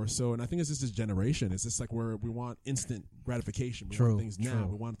of people are so, and I think it's just this generation. It's just like we want instant gratification. We want things now.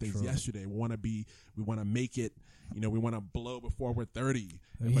 We want things yesterday. We want to make it. We want to blow before we're 30.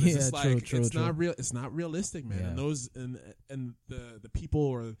 But it's just like it's not real. It's not realistic, man. And those and the people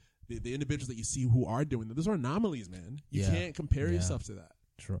or the individuals that you see who are doing that, those are anomalies, man. You can't compare yourself to that.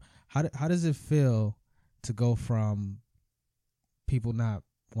 True. How does it feel to go from people not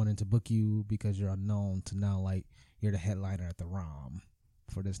wanting to book you because you're unknown to now like you're the headliner at the ROM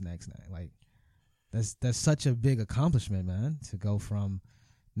for this next night? Like that's such a big accomplishment, man, to go from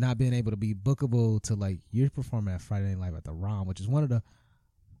not being able to be bookable to like you're performing at Friday Night Live at the ROM, which is one of the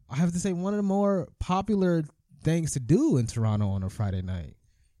more popular things to do in Toronto on a Friday night.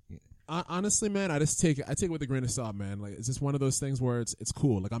 Honestly, man, I take it with a grain of salt, man. Like it's just one of those things where it's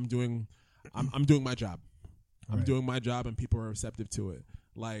cool. Like I'm doing my job. I'm doing my job, and people are receptive to it.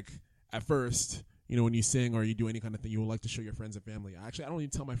 Like at first, when you sing or you do any kind of thing, you would like to show your friends and family. Actually, I don't even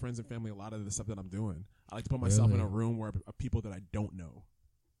tell my friends and family a lot of the stuff that I'm doing. I like to put myself in a room where people that I don't know.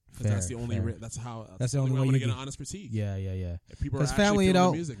 Because that's the only that's the only way I want to get an honest critique. Yeah. If people are actually feeling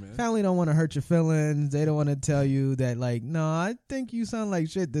the music, man. Family don't want to hurt your feelings. They don't want to tell you that like, no, I think you sound like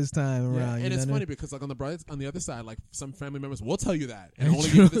shit this time around. And it's funny because like on the other side, like some family members will tell you that and only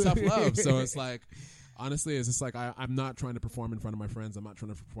give you the tough love. So it's like, honestly, it's just like I'm not trying to perform in front of my friends. I'm not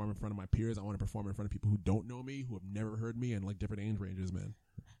trying to perform in front of my peers. I want to perform in front of people who don't know me, who have never heard me, and like different age ranges, man.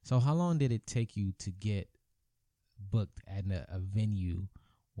 So how long did it take you to get booked at a venue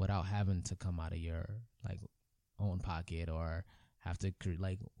without having to come out of your like own pocket or have to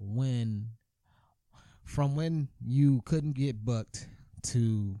like when you couldn't get booked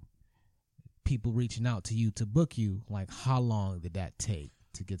to people reaching out to you to book you, like how long did that take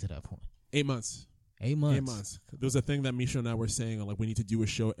to get to that point? 8 months. 8 months. 8 months. There was a thing that Misha and I were saying, like we need to do a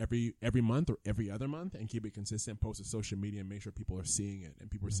show every month or every other month and keep it consistent, post to social media and make sure people are seeing it and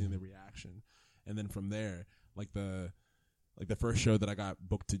people are seeing the reaction. And then from there, like the first show that I got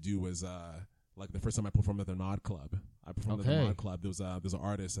booked to do was like the first time I performed at the Nod Club. I performed at the Nod Club. There's an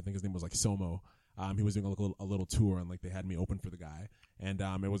artist, I think his name was like Somo. He was doing a little tour and like they had me open for the guy. And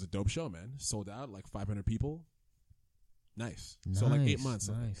it was a dope show, man. Sold out, like 500 people. Nice. So like 8 months.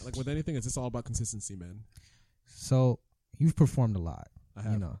 Nice. Like with anything, it's just all about consistency, man. So you've performed a lot. I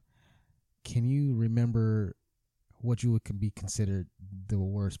have. You know, can you remember what you would be considered the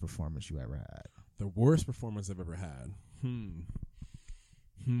worst performance you ever had? The worst performance I've ever had. I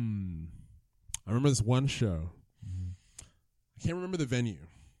remember this one show. I can't remember the venue.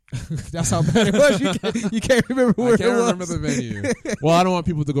 That's how bad it was. You can't remember where it was. I can't remember the venue. Well, I don't want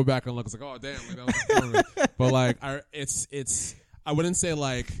people to go back and look. It's like, oh damn, like that was a performance. But like, I wouldn't say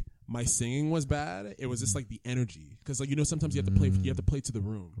like my singing was bad. It was just like the energy, because like sometimes you have to play. You have to play to the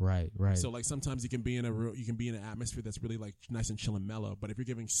room. Right. So like sometimes you can be in a room, you can be in an atmosphere that's really like nice and chill and mellow. But if you're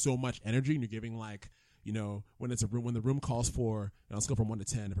giving so much energy and you're giving like, when it's a room, when the room calls for, let's go from 1 to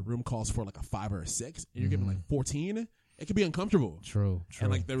 10. If a room calls for like a 5 or a 6, and you're giving like 14. It could be uncomfortable. True.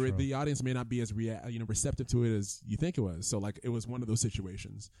 And like the audience may not be as receptive to it as you think it was. So like it was one of those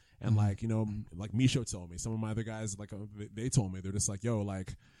situations. And like like Misho told me, some of my other guys like they told me, they're just like, yo,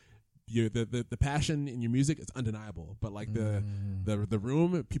 like the passion in your music is undeniable, but like the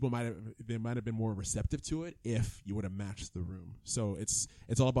room, people might have been more receptive to it if you would have matched the room. So it's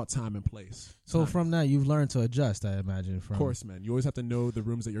all about time and place. So from that, you've learned to adjust, I imagine. Of course, man. You always have to know the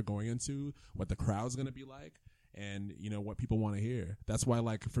rooms that you're going into, what the crowd's gonna be like. And what people want to hear. That's why,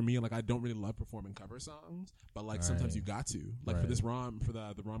 like, for me, like, I don't really love performing cover songs, but like sometimes you got to, like, for this ROM, for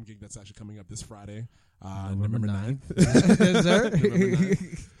the ROM gig that's actually coming up this Friday, November 9th. Yes, sir. November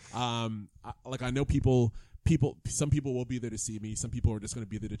 9th. Like, I know some people will be there to see me. Some people are just going to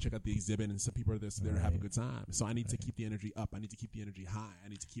be there to check out the exhibit, and some people are just there to have a good time. So I need to keep the energy up. I need to keep the energy high. I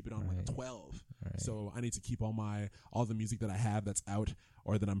need to keep it on like a 12. So I need to keep all the music that I have that's out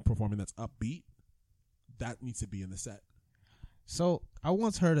or that I'm performing that's upbeat. That needs to be in the set. So I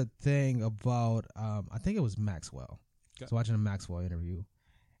once heard a thing about, I think it was Maxwell. I was watching a Maxwell interview,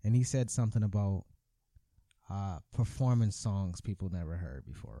 and he said something about performance songs people never heard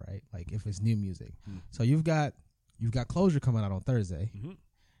before, right? Like if it's new music. So you've got Closure coming out on Thursday,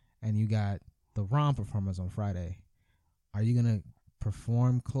 and you got the ROM performance on Friday. Are you gonna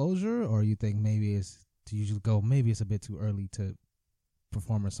perform Closure, or you think maybe it's a bit too early to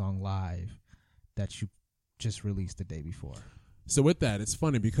perform a song live that you just released the day before? So with that, it's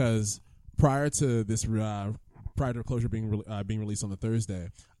funny because prior to Closure being released on the Thursday,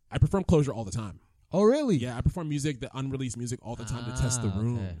 I perform Closure all the time. Oh, really? Yeah, I perform the unreleased music all the time to test the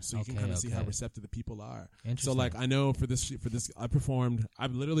room, so you can kind of see how receptive the people are. So like I know for this,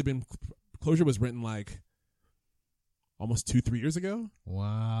 I've literally been, Closure was written like almost 2-3 years ago.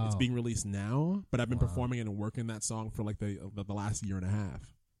 Wow. It's being released now, but I've been performing it and working that song for like the last year and a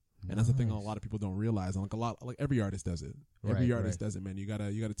half. And that's the thing a lot of people don't realize. And like every artist does it. Every artist does it, man. You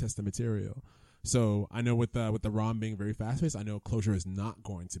gotta test the material. So I know with the ROM being very fast paced, I know Closure is not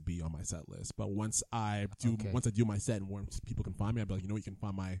going to be on my set list. But once I do my set and once people can find me, I'll be like, you can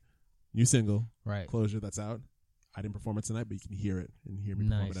find my new single, Closure, that's out. I didn't perform it tonight, but you can hear it and hear me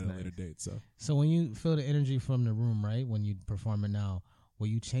perform it at a later date. So when you feel the energy from the room, right, when you perform it now, will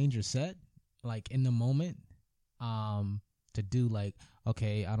you change your set like in the moment? To do like,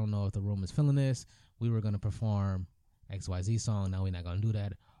 okay, I don't know if the room is feeling this. We were going to perform XYZ song. Now we're not going to do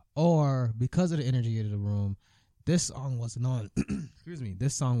that. Or because of the energy of the room, this song wasn't on,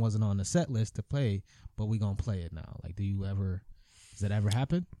 this song wasn't on the set list to play, but we're going to play it now. Like, does that ever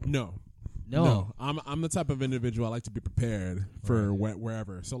happen? No. I'm the type of individual, I like to be prepared for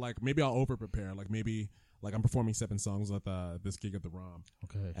wherever. So like maybe I'll over prepare. Like maybe like I'm performing 7 songs at this gig at the ROM.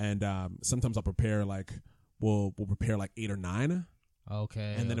 Okay. And sometimes I'll prepare like, We'll prepare like 8 or 9.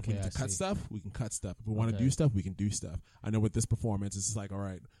 Okay. And then if we need to cut stuff, we can cut stuff. If we want to do stuff, we can do stuff. I know with this performance, it's just like, all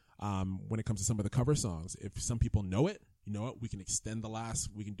right, when it comes to some of the cover songs, if some people know it, we can extend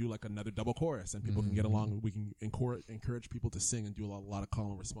we can do like another double chorus and people can get along. We can encourage people to sing and do a lot of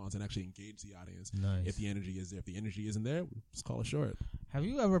call and response and actually engage the audience. Nice. If the energy is there. If the energy isn't there, just call it short. Have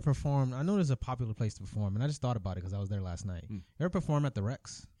you ever performed? I know there's a popular place to perform, and I just thought about it because I was there last night. You ever perform at the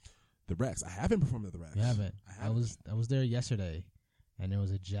Rex? The Rex. I haven't performed at the Rex. You haven't? I was there yesterday, and there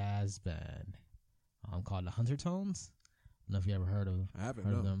was a jazz band called the Huntertones. don't know if you ever heard of. I haven't.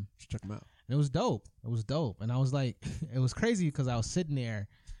 Heard of them. Should check them out. And it was dope. It was dope. And I was like, it was crazy because I was sitting there,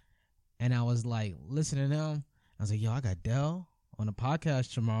 and I was like listening to them. I was like, yo, I got Dell on a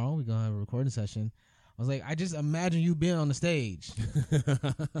podcast tomorrow. We're gonna have a recording session. I was like, I just imagine you being on the stage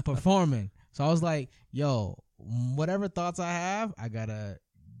performing. So I was like, yo, whatever thoughts I have, I gotta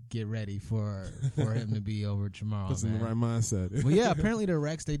get ready for him to be over tomorrow. Puts in the right mindset. But yeah, apparently the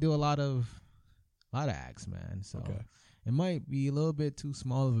Rex, they do a lot of acts, man. So it might be a little bit too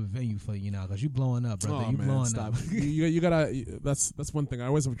small of a venue for you now because you blowing up, brother. You blowing up. you gotta. That's one thing. I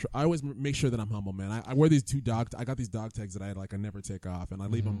always make sure that I'm humble, man. I wear these I got these dog tags that I never take off, and I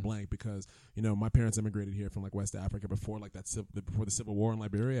leave them blank because my parents immigrated here from like West Africa before before the Civil War in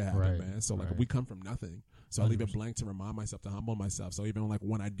Liberia happened, man. So like we come from nothing. So 100%. I leave it blank to remind myself to humble myself. So even like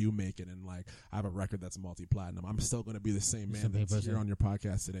when I do make it and like I have a record that's multi-platinum, I'm still gonna be the same man that's here on your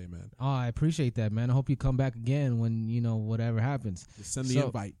podcast today, man. Oh, I appreciate that, man. I hope you come back again when whatever happens. Just send the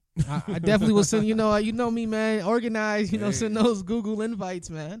invite. I definitely will send. You know me, man. Organize. Send those Google invites,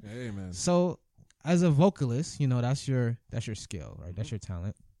 man. Hey, man. So as a vocalist, that's your skill, right? That's your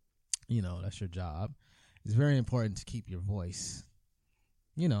talent. That's your job. It's very important to keep your voice,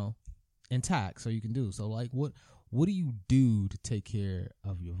 intact so you can do. So like what do you do to take care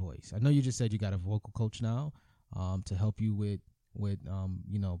of your voice? I know you just said you got a vocal coach now to help you with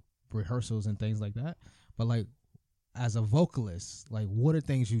rehearsals and things like that. But like as a vocalist, like what are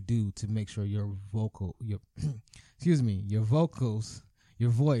things you do to make sure your vocals, your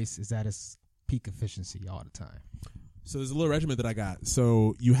voice is at its peak efficiency all the time? So there's a little regimen that I got.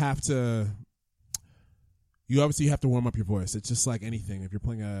 So you obviously have to warm up your voice. It's just like anything. If you're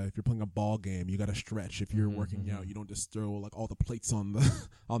playing a ball game, you got to stretch. If you're working out, you don't just throw like all the plates on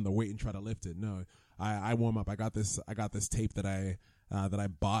the weight and try to lift it. No, I warm up. I got this tape that I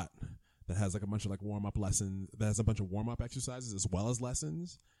bought that has like a bunch of like warm up lessons. That has a bunch of warm up exercises as well as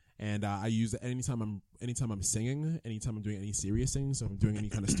lessons. And I use it anytime I'm singing, anytime I'm doing any serious things. So if I'm doing any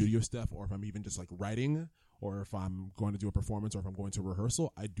kind of studio stuff, or if I'm even just like writing, or if I'm going to do a performance, or if I'm going to a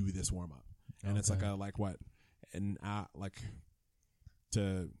rehearsal, I do this warm up. And it's like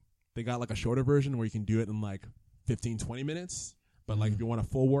they got like a shorter version where you can do it in like 15-20 minutes, but like if you want a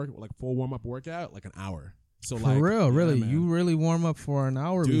full warm up workout, like an hour. So for real, really, you really warm up for an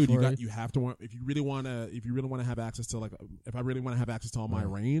hour, dude. Before you have to warm if you really want to have access to like if I really want to have access to all my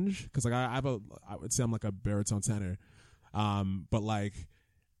range, because like I would say I'm like a baritone tenor, but like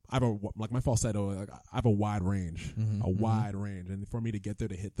I have my falsetto, like I have a wide range, wide range, and for me to get there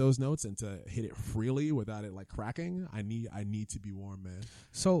to hit those notes and to hit it freely without it like cracking, I need to be warm, man.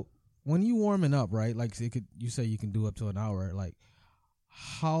 So when you warming up, right? Like you say you can do up to an hour. Like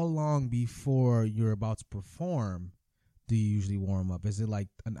how long before you're about to perform do you usually warm up? Is it like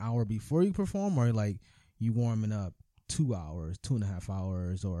an hour before you perform, or like you warming up 2 hours, 2.5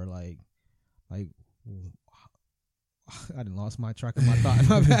 hours, or like? I done lost my track of my thought.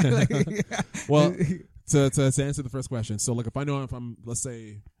 My bad. Well, to answer the first question, so like if I'm let's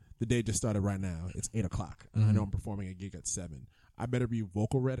say the day just started right now, it's 8:00, and I know I'm performing a gig at 7. I better be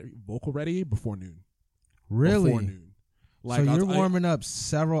vocal ready before noon. Really? Before noon. Like so you're warming up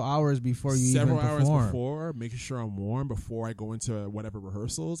several hours before you even perform. Several hours before, making sure I'm warm before I go into whatever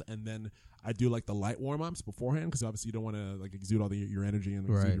rehearsals, and then I do like the light warm ups beforehand, because obviously you don't want to like exude all your energy and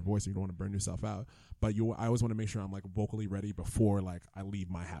exude your voice, and you don't want to burn yourself out. But I always want to make sure I'm like vocally ready before like I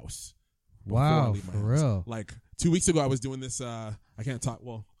leave my house. Wow, for real. Like 2 weeks ago, I was doing this. I can't talk.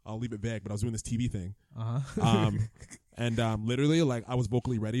 Well, I'll leave it vague, but I was doing this TV thing. And literally, like I was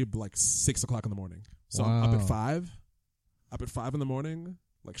vocally ready like 6:00 in the morning. So I'm up at 5. Up at 5 in the morning,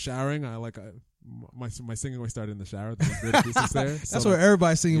 like showering. My singing voice started in the shower. That's where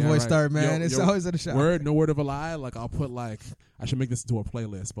everybody's singing voice started, man. It's always in the shower. No word of a lie. Like I'll put like I should make this into a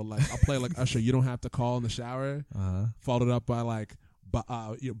playlist, but like I'll play like Usher, You Don't Have to Call in the shower, followed up by like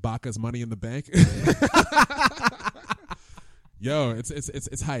Baca's Money in the Bank. Yo,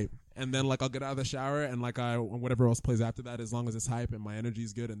 it's hype. And then like I'll get out of the shower and like whatever else plays after that, as long as it's hype and my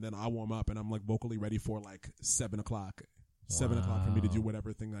energy's good, and then I'll warm up and I'm like vocally ready for like 7:00. 7:00 for me to do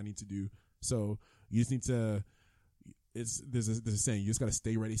whatever thing I need to do. So you just need to. There's a saying, you just got to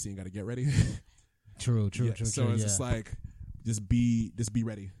stay ready, so you got to get ready. True. So it's just like, just be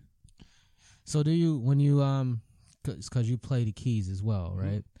ready. So do you, when you because you play the keys as well,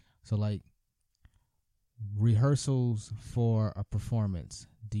 right? So like rehearsals for a performance,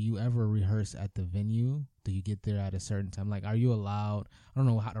 do you ever rehearse at the venue? Do you get there at a certain time? Like, are you allowed? I don't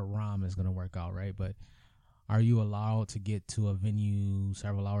know how the ROM is gonna work out, right? But are you allowed to get to a venue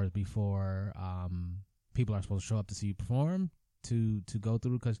several hours before people are supposed to show up to see you perform to go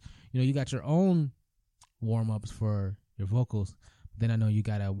through? Because you got your own warm ups for vocals. Then I know you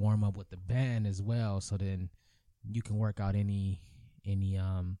gotta warm up with the band as well, so then you can work out any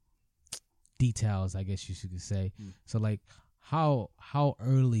details, I guess you should say. So like how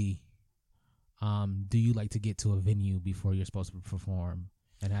early do you like to get to a venue before you're supposed to perform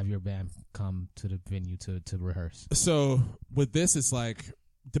and have your band come to the venue to rehearse? So with this, it's like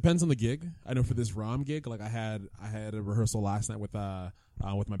depends on the gig. I know for this ROM gig, like I had a rehearsal last night with my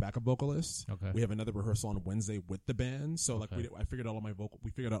backup vocalist. Okay. We have another rehearsal on Wednesday with the band. So like I figured out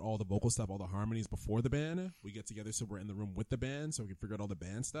we figured out all the vocal stuff, all the harmonies before the band. We get together, so we're in the room with the band, so we can figure out all the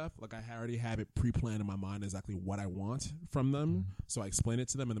band stuff. Like I already have it pre-planned in my mind exactly what I want from them. So I explain it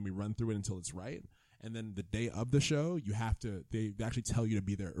to them, and then we run through it until it's right. And then the day of the show, they actually tell you to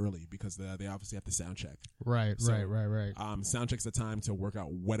be there early because they obviously have to sound check. Right. Sound check's the time to work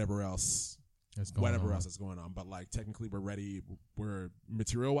out whatever else is going on. But like technically we're ready. We're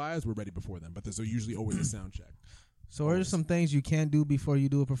material wise, we're ready before them. But there's usually always a sound check. So are there some things you can't do before you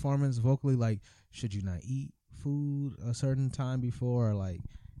do a performance vocally? Like, should you not eat food a certain time before, or like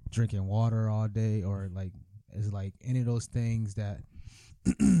drinking water all day, or like is like any of those things that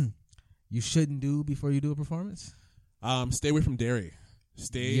you shouldn't do before you do a performance? Stay away from dairy.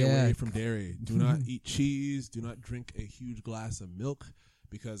 Stay away from dairy. Do not eat cheese. Do not drink a huge glass of milk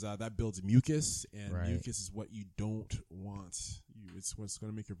because that builds mucus, and mucus is what you don't want. It's what's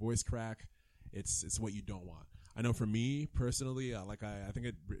going to make your voice crack. It's what you don't want. I know for me personally, I think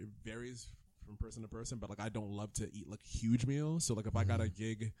it varies from person to person, but like I don't love to eat like huge meals. So like if I got a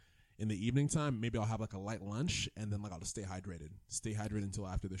gig in the evening time, maybe I'll have like a light lunch, and then like I'll just stay hydrated until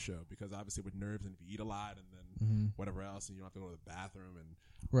after the show, because obviously with nerves, and if you eat a lot and then whatever else, and you don't have to go to the bathroom and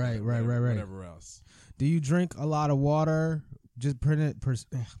whatever else. Do you drink a lot of water? Just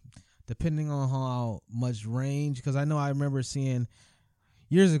depending on how much range, because I know I remember seeing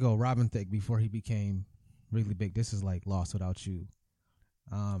years ago Robin Thicke before he became really big. This is like Lost Without You.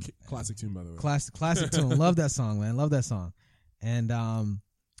 Classic tune, by the way. Classic tune. Love that song, man. Love that song. And I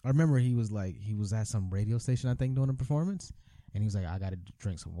remember he was at some radio station, I think, doing a performance, and he was like, I got to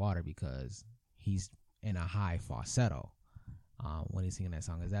drink some water because he's in a high falsetto when he's singing that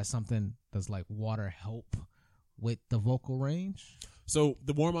song. Is that something, does like water help with the vocal range? So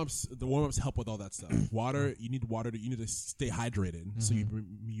the warm-ups help with all that stuff. Water, you need to stay hydrated,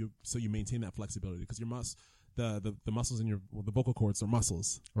 so you maintain that flexibility, because your the muscles in the vocal cords are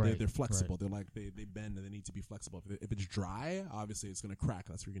muscles. Right. They're flexible. They're like they bend, and they need to be flexible. If it's dry, obviously it's going to crack.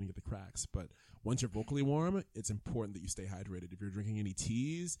 That's where you're going to get the cracks. But once you're vocally warm, it's important that you stay hydrated. If you're drinking any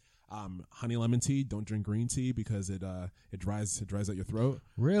teas, honey lemon tea, don't drink green tea because it dries out your throat.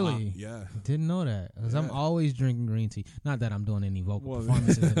 Really? Yeah. Didn't know that, because I'm always drinking green tea. Not that I'm doing any vocal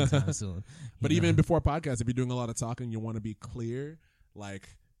performances anytime soon. But even before podcasts, if you're doing a lot of talking, you want to be clear, like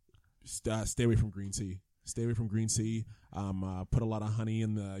stay away from green tea. Stay away from green tea. Put a lot of honey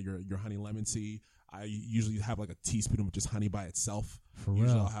in your honey lemon tea. I usually have like a teaspoon of just honey by itself.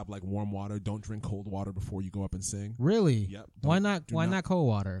 Usually I'll have like warm water. Don't drink cold water before you go up and sing. Really? Yep. Why not cold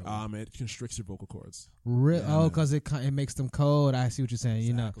water? It constricts your vocal cords. Oh, because it makes them cold. I see what you're saying.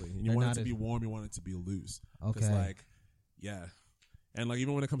 Exactly. And you want it to be warm. You want it to be loose. Okay. And like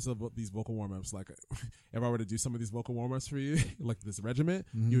even when it comes to these vocal warm-ups, like if I were to do some of these vocal warm-ups for you, like this regiment,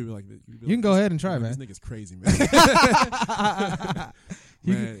 you would be like, you can go ahead and try, man. This nigga's crazy, man.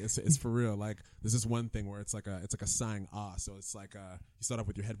 Man, it's for real. Like there's this one thing where it's like a sighing ah. So it's like you start off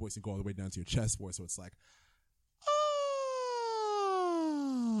with your head voice and go all the way down to your chest voice. So it's like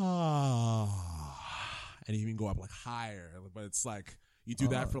ah, and you can go up like higher, but it's like. You do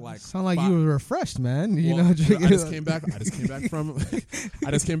that for like. Sound like you were refreshed, man. I just came back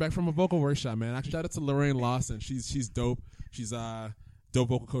from a vocal workshop, man. I shout out to Lorraine Lawson. She's dope. She's a dope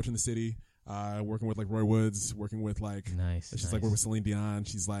vocal coach in the city. Working with like Roy Woods, working with like nice. She's like working with Celine Dion.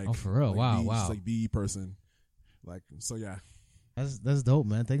 She's like, oh, for real, like wow. She's like the person. Like so, yeah. That's dope,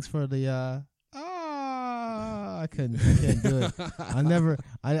 man. Thanks for the. I can't do it.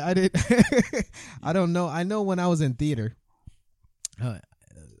 I did. I don't know. I know when I was in theater.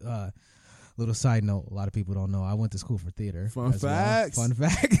 Little side note, a lot of people don't know I went to school for theater. Fun fact.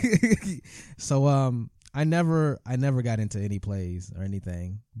 So I never got into any plays or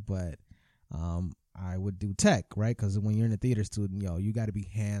anything, but I would do tech, right? Because when you're in a theater student, you got to be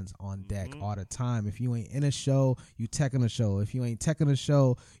hands on deck all the time. If you ain't in a show, you teching a show. If you ain't teching a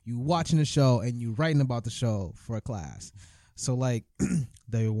show, you watching a show and you writing about the show for a class. So like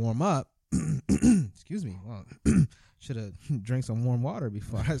they warm up. Excuse me. Well, should have drank some warm water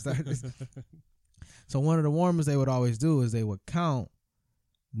before I started. So one of the warmers they would always do is they would count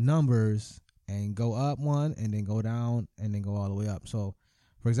numbers and go up one and then go down and then go all the way up. So,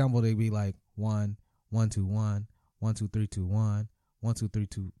 for example, they'd be like 1, 1, 2, 1, 1 2 3 2 1 1 2 3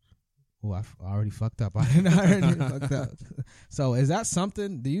 2. Oh, I already fucked up. I already fucked up. So is that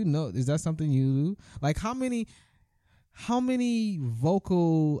something? Do you know? Is that something you do? Like how many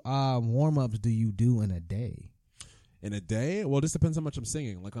vocal warm ups do you do in a day? In a day? Well, it just depends how much I'm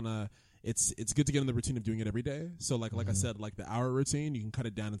singing. Like it's good to get in the routine of doing it every day. So like I said, like the hour routine, you can cut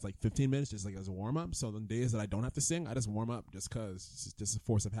it down. It's like 15 minutes, just like as a warm up. So the days that I don't have to sing, I just warm up just cause it's just a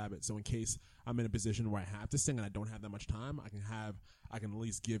force of habit. So in case I'm in a position where I have to sing and I don't have that much time, I can at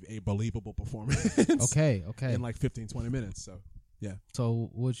least give a believable performance. Okay. In like 15, 20 minutes. So yeah. So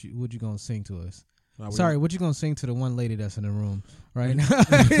what you gonna sing to us? Sorry, what you gonna sing to the one lady that's in the room right now?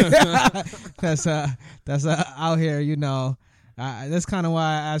 that's out here, you know. That's kind of why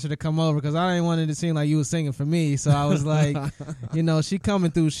I asked her to come over, because I didn't want it to seem like you was singing for me. So I was like, you know, she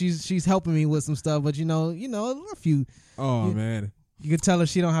coming through. She's helping me with some stuff, but you know, a few. Man, you could tell her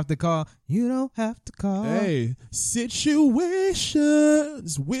she don't have to call. You don't have to call. Hey,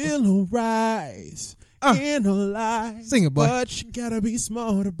 situations will arise in our lives. Sing it, boy. But you gotta be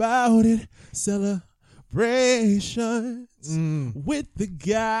smart about it. Celebrations with the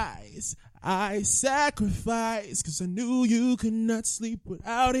guys. I sacrificed because I knew you could not sleep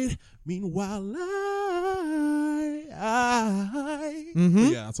without it. Meanwhile, yeah,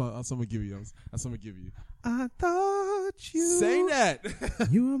 that's what I'm gonna give you. That's what I'm gonna give you. I thought you saying that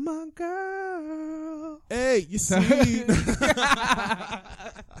you were my girl. Hey, you see.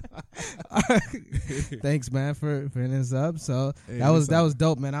 Thanks, man, for bringing this up. So hey, that was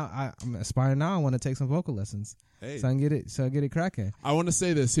dope, man. I'm aspiring now. I want to take some vocal lessons. Hey. So I can get it cracking. I want to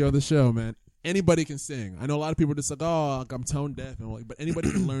say this here on the show, man. Anybody can sing. I know a lot of people are just like, oh, I'm tone deaf, but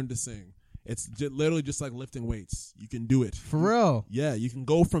anybody can learn to sing. It's literally just like lifting weights. You can do it for real. Yeah, you can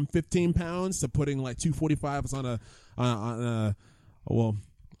go from 15 pounds to putting like 245s on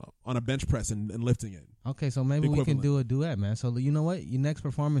a bench press and lifting it. Okay, so maybe we can do a duet, man. So you know what? Your next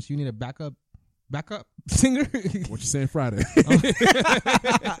performance, you need a backup singer. What you saying Friday?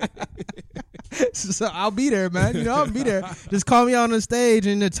 So I'll be there, man. You know, I'll be there. Just call me on the stage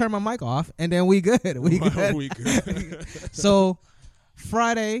and turn my mic off, and then we good. We good. So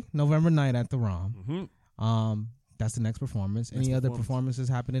Friday, November 9th at the ROM. Mm-hmm. That's the next performance. Any other performances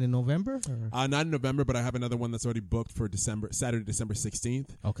happening in November? Not in November, but I have another one that's already booked for Saturday, December 16th.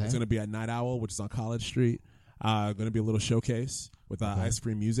 Okay. It's going to be at Night Owl, which is on College Street. Going to be a little showcase with Ice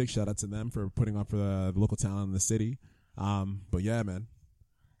Cream Music. Shout out to them for putting on for the local talent in the city. But yeah, man.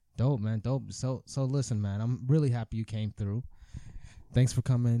 Dope, man. Dope. So listen, man, I'm really happy you came through. Thanks for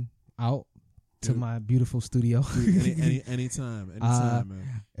coming out to my beautiful studio. Dude, anytime,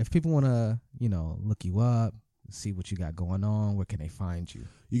 man. If people want to, look you up, see what you got going on, where can they find you?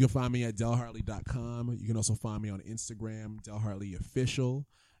 You can find me at delhartley.com. You can also find me on Instagram, Del Hartley Official.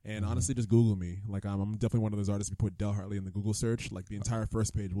 And honestly, just Google me. Like I'm definitely one of those artists. If you put Del Hartley in the Google search, like the entire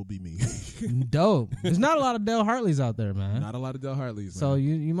first page will be me. Dope. There's not a lot of Del Hartleys out there, man. Not a lot of Del Hartleys. So man.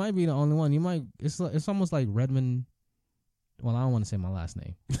 you might be the only one. You might. It's almost like Redmond. Well, I don't want to say my last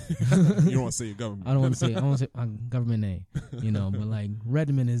name. You don't want to say your government. I don't want to say. I don't want to say my government name. But like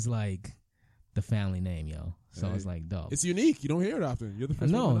Redmond is like the family name, yo. So it's like dope. It's unique. You don't hear it often. You're the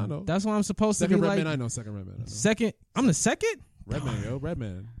first one I know. That's why I'm supposed second to be Redman, like. I know. Second Redman. I know. Second. I'm the second. Redman, yo,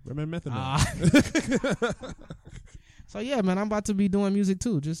 Redman Method Man. So yeah, man, I'm about to be doing music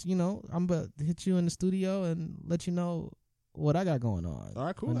too. Just I'm about to hit you in the studio and let you know what I got going on. All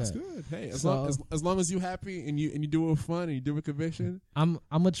right, cool. That's good. Hey, as long as you happy and you do it with fun and you do it with conviction, I'm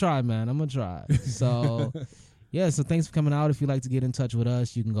gonna try, man. I'm gonna try. So yeah, so thanks for coming out. If you'd like to get in touch with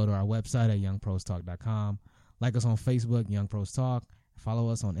us, you can go to our website at youngprostalk.com. Like us on Facebook, Young Pros Talk. Follow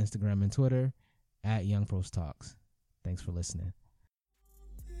us on Instagram and Twitter at Young Pros Talks. Thanks for listening.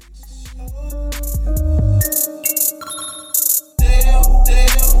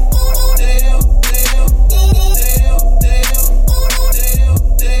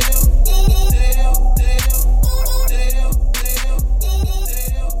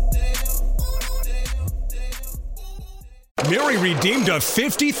 Mary redeemed a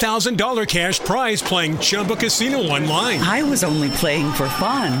 $50,000 cash prize playing Chumba Casino online. I was only playing for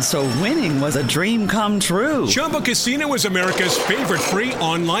fun, so winning was a dream come true. Chumba Casino is America's favorite free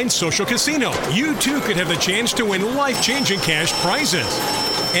online social casino. You too could have the chance to win life-changing cash prizes.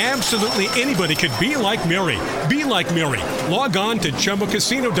 Absolutely anybody could be like Mary. Be like Mary. Log on to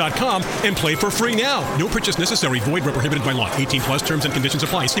ChumbaCasino.com and play for free now. No purchase necessary. Void where prohibited by law. 18 plus terms and conditions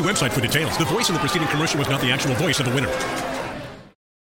apply. See website for details. The voice in the preceding commercial was not the actual voice of the winner.